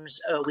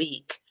times a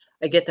week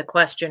I get the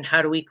question,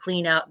 how do we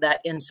clean out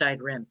that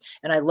inside rim?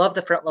 And I love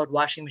the front load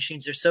washing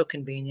machines. They're so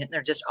convenient.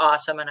 They're just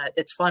awesome. And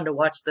it's fun to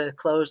watch the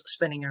clothes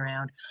spinning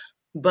around.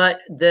 But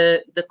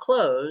the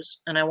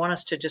clothes, and I want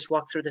us to just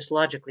walk through this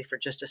logically for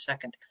just a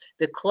second.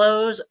 The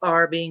clothes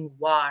are being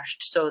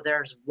washed, so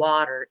there's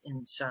water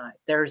inside.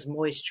 There's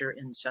moisture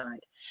inside.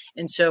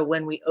 And so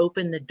when we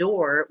open the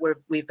door,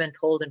 we've been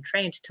told and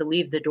trained to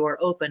leave the door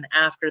open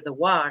after the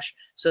wash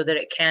so that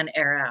it can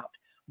air out.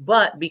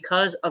 But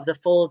because of the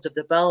folds of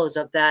the bellows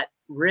of that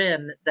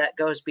rim that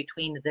goes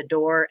between the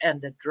door and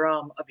the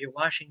drum of your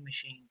washing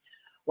machine,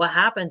 what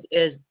happens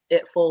is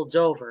it folds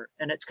over,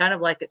 and it's kind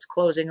of like it's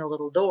closing a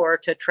little door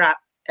to trap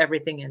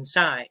everything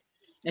inside.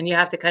 And you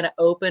have to kind of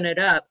open it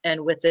up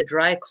and with the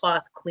dry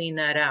cloth clean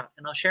that out.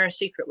 And I'll share a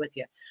secret with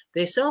you.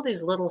 They sell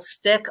these little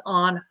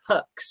stick-on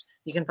hooks.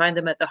 You can find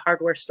them at the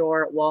hardware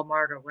store, at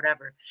Walmart, or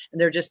whatever.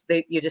 And you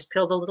just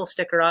peel the little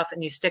sticker off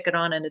and you stick it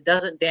on, and it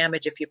doesn't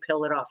damage if you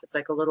peel it off. It's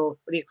like a little,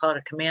 what do you call it,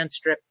 a command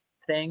strip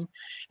thing.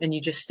 And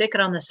you just stick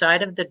it on the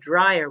side of the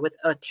dryer with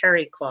a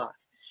terry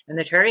cloth. And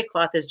the terry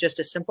cloth is just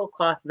a simple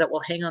cloth that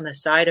will hang on the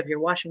side of your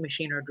washing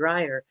machine or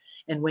dryer.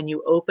 And when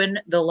you open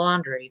the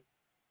laundry,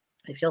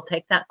 if you'll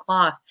take that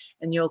cloth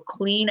and you'll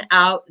clean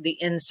out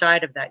the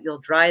inside of that, you'll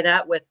dry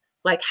that with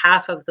like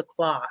half of the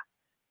cloth,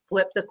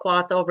 flip the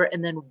cloth over,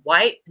 and then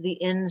wipe the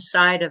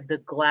inside of the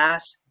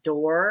glass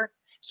door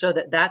so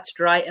that that's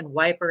dry, and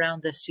wipe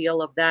around the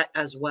seal of that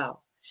as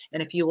well.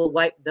 And if you will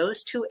wipe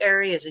those two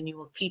areas and you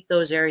will keep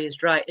those areas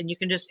dry, and you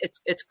can just,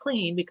 it's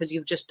clean because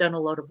you've just done a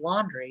load of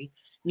laundry,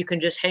 you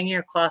can just hang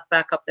your cloth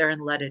back up there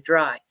and let it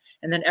dry.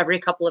 And then every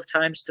couple of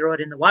times, throw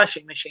it in the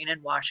washing machine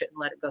and wash it and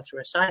let it go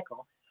through a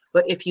cycle.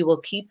 But if you will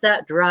keep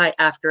that dry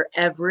after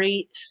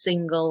every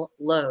single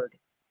load,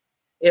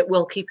 it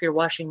will keep your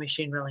washing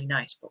machine really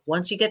nice. But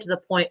once you get to the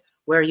point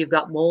where you've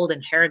got mold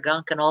and hair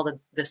gunk and all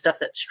the stuff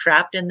that's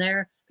trapped in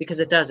there, because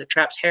it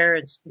traps hair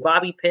and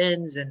bobby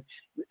pins and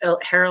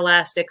hair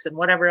elastics and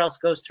whatever else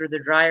goes through the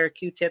dryer,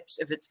 Q-tips,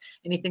 if it's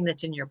anything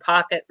that's in your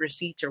pocket,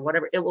 receipts or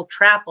whatever, it will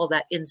trap all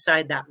that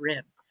inside that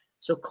rim.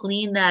 So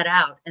clean that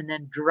out and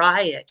then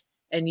dry it,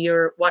 and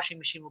your washing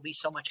machine will be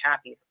so much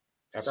happier.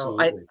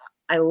 Absolutely. So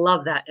I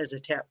love that as a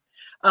tip.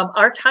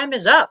 Our time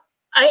is up.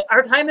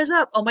 Our time is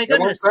up. Oh my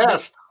goodness. It went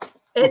fast.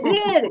 It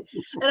did.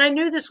 And I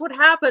knew this would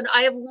happen.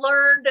 I have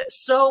learned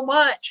so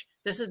much.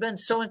 This has been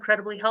so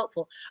incredibly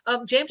helpful.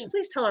 James,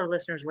 please tell our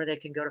listeners where they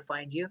can go to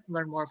find you and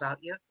learn more about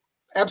you.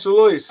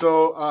 Absolutely.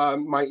 So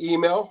my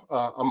email,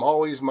 I'm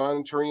always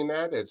monitoring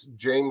that. It's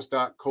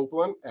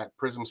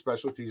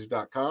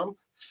james.copeland@prismspecialties.com.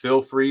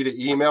 Feel free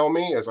to email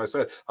me. As I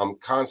said, I'm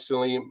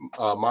constantly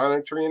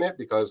monitoring it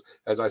because,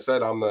 as I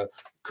said, I'm the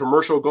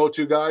commercial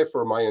go-to guy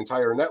for my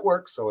entire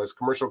network. So as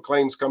commercial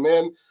claims come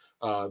in,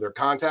 they're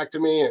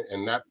contacting me,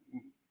 and that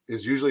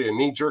is usually a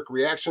knee-jerk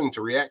reaction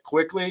to react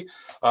quickly.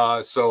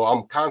 So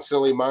I'm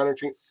constantly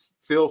monitoring.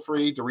 Feel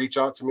free to reach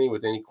out to me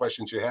with any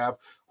questions you have.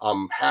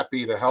 I'm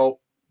happy to help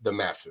the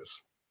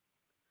masses.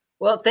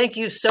 Well, thank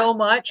you so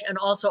much. And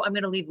also, I'm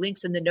going to leave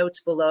links in the notes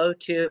below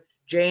to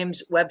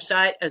James'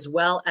 website as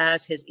well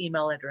as his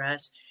email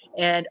address.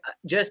 And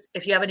just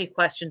if you have any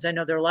questions, I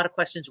know there are a lot of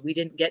questions we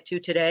didn't get to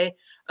today.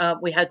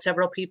 We had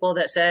several people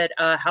that said,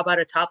 how about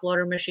a top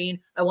loader machine?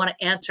 I want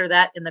to answer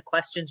that in the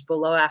questions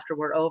below after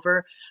we're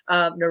over.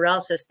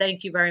 Narelle says,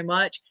 thank you very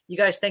much. You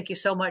guys, thank you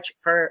so much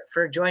for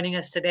joining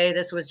us today.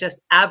 This was just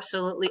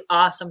absolutely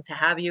awesome to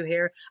have you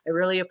here. I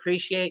really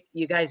appreciate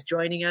you guys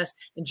joining us.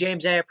 And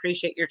James, I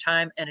appreciate your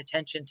time and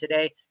attention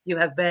today. You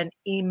have been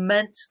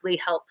immensely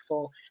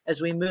helpful as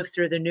we move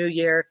through the new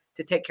year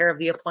to take care of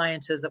the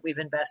appliances that we've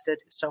invested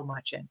so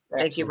much in.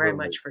 Thank you very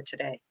much for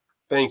today.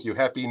 Thank you.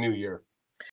 Happy New Year.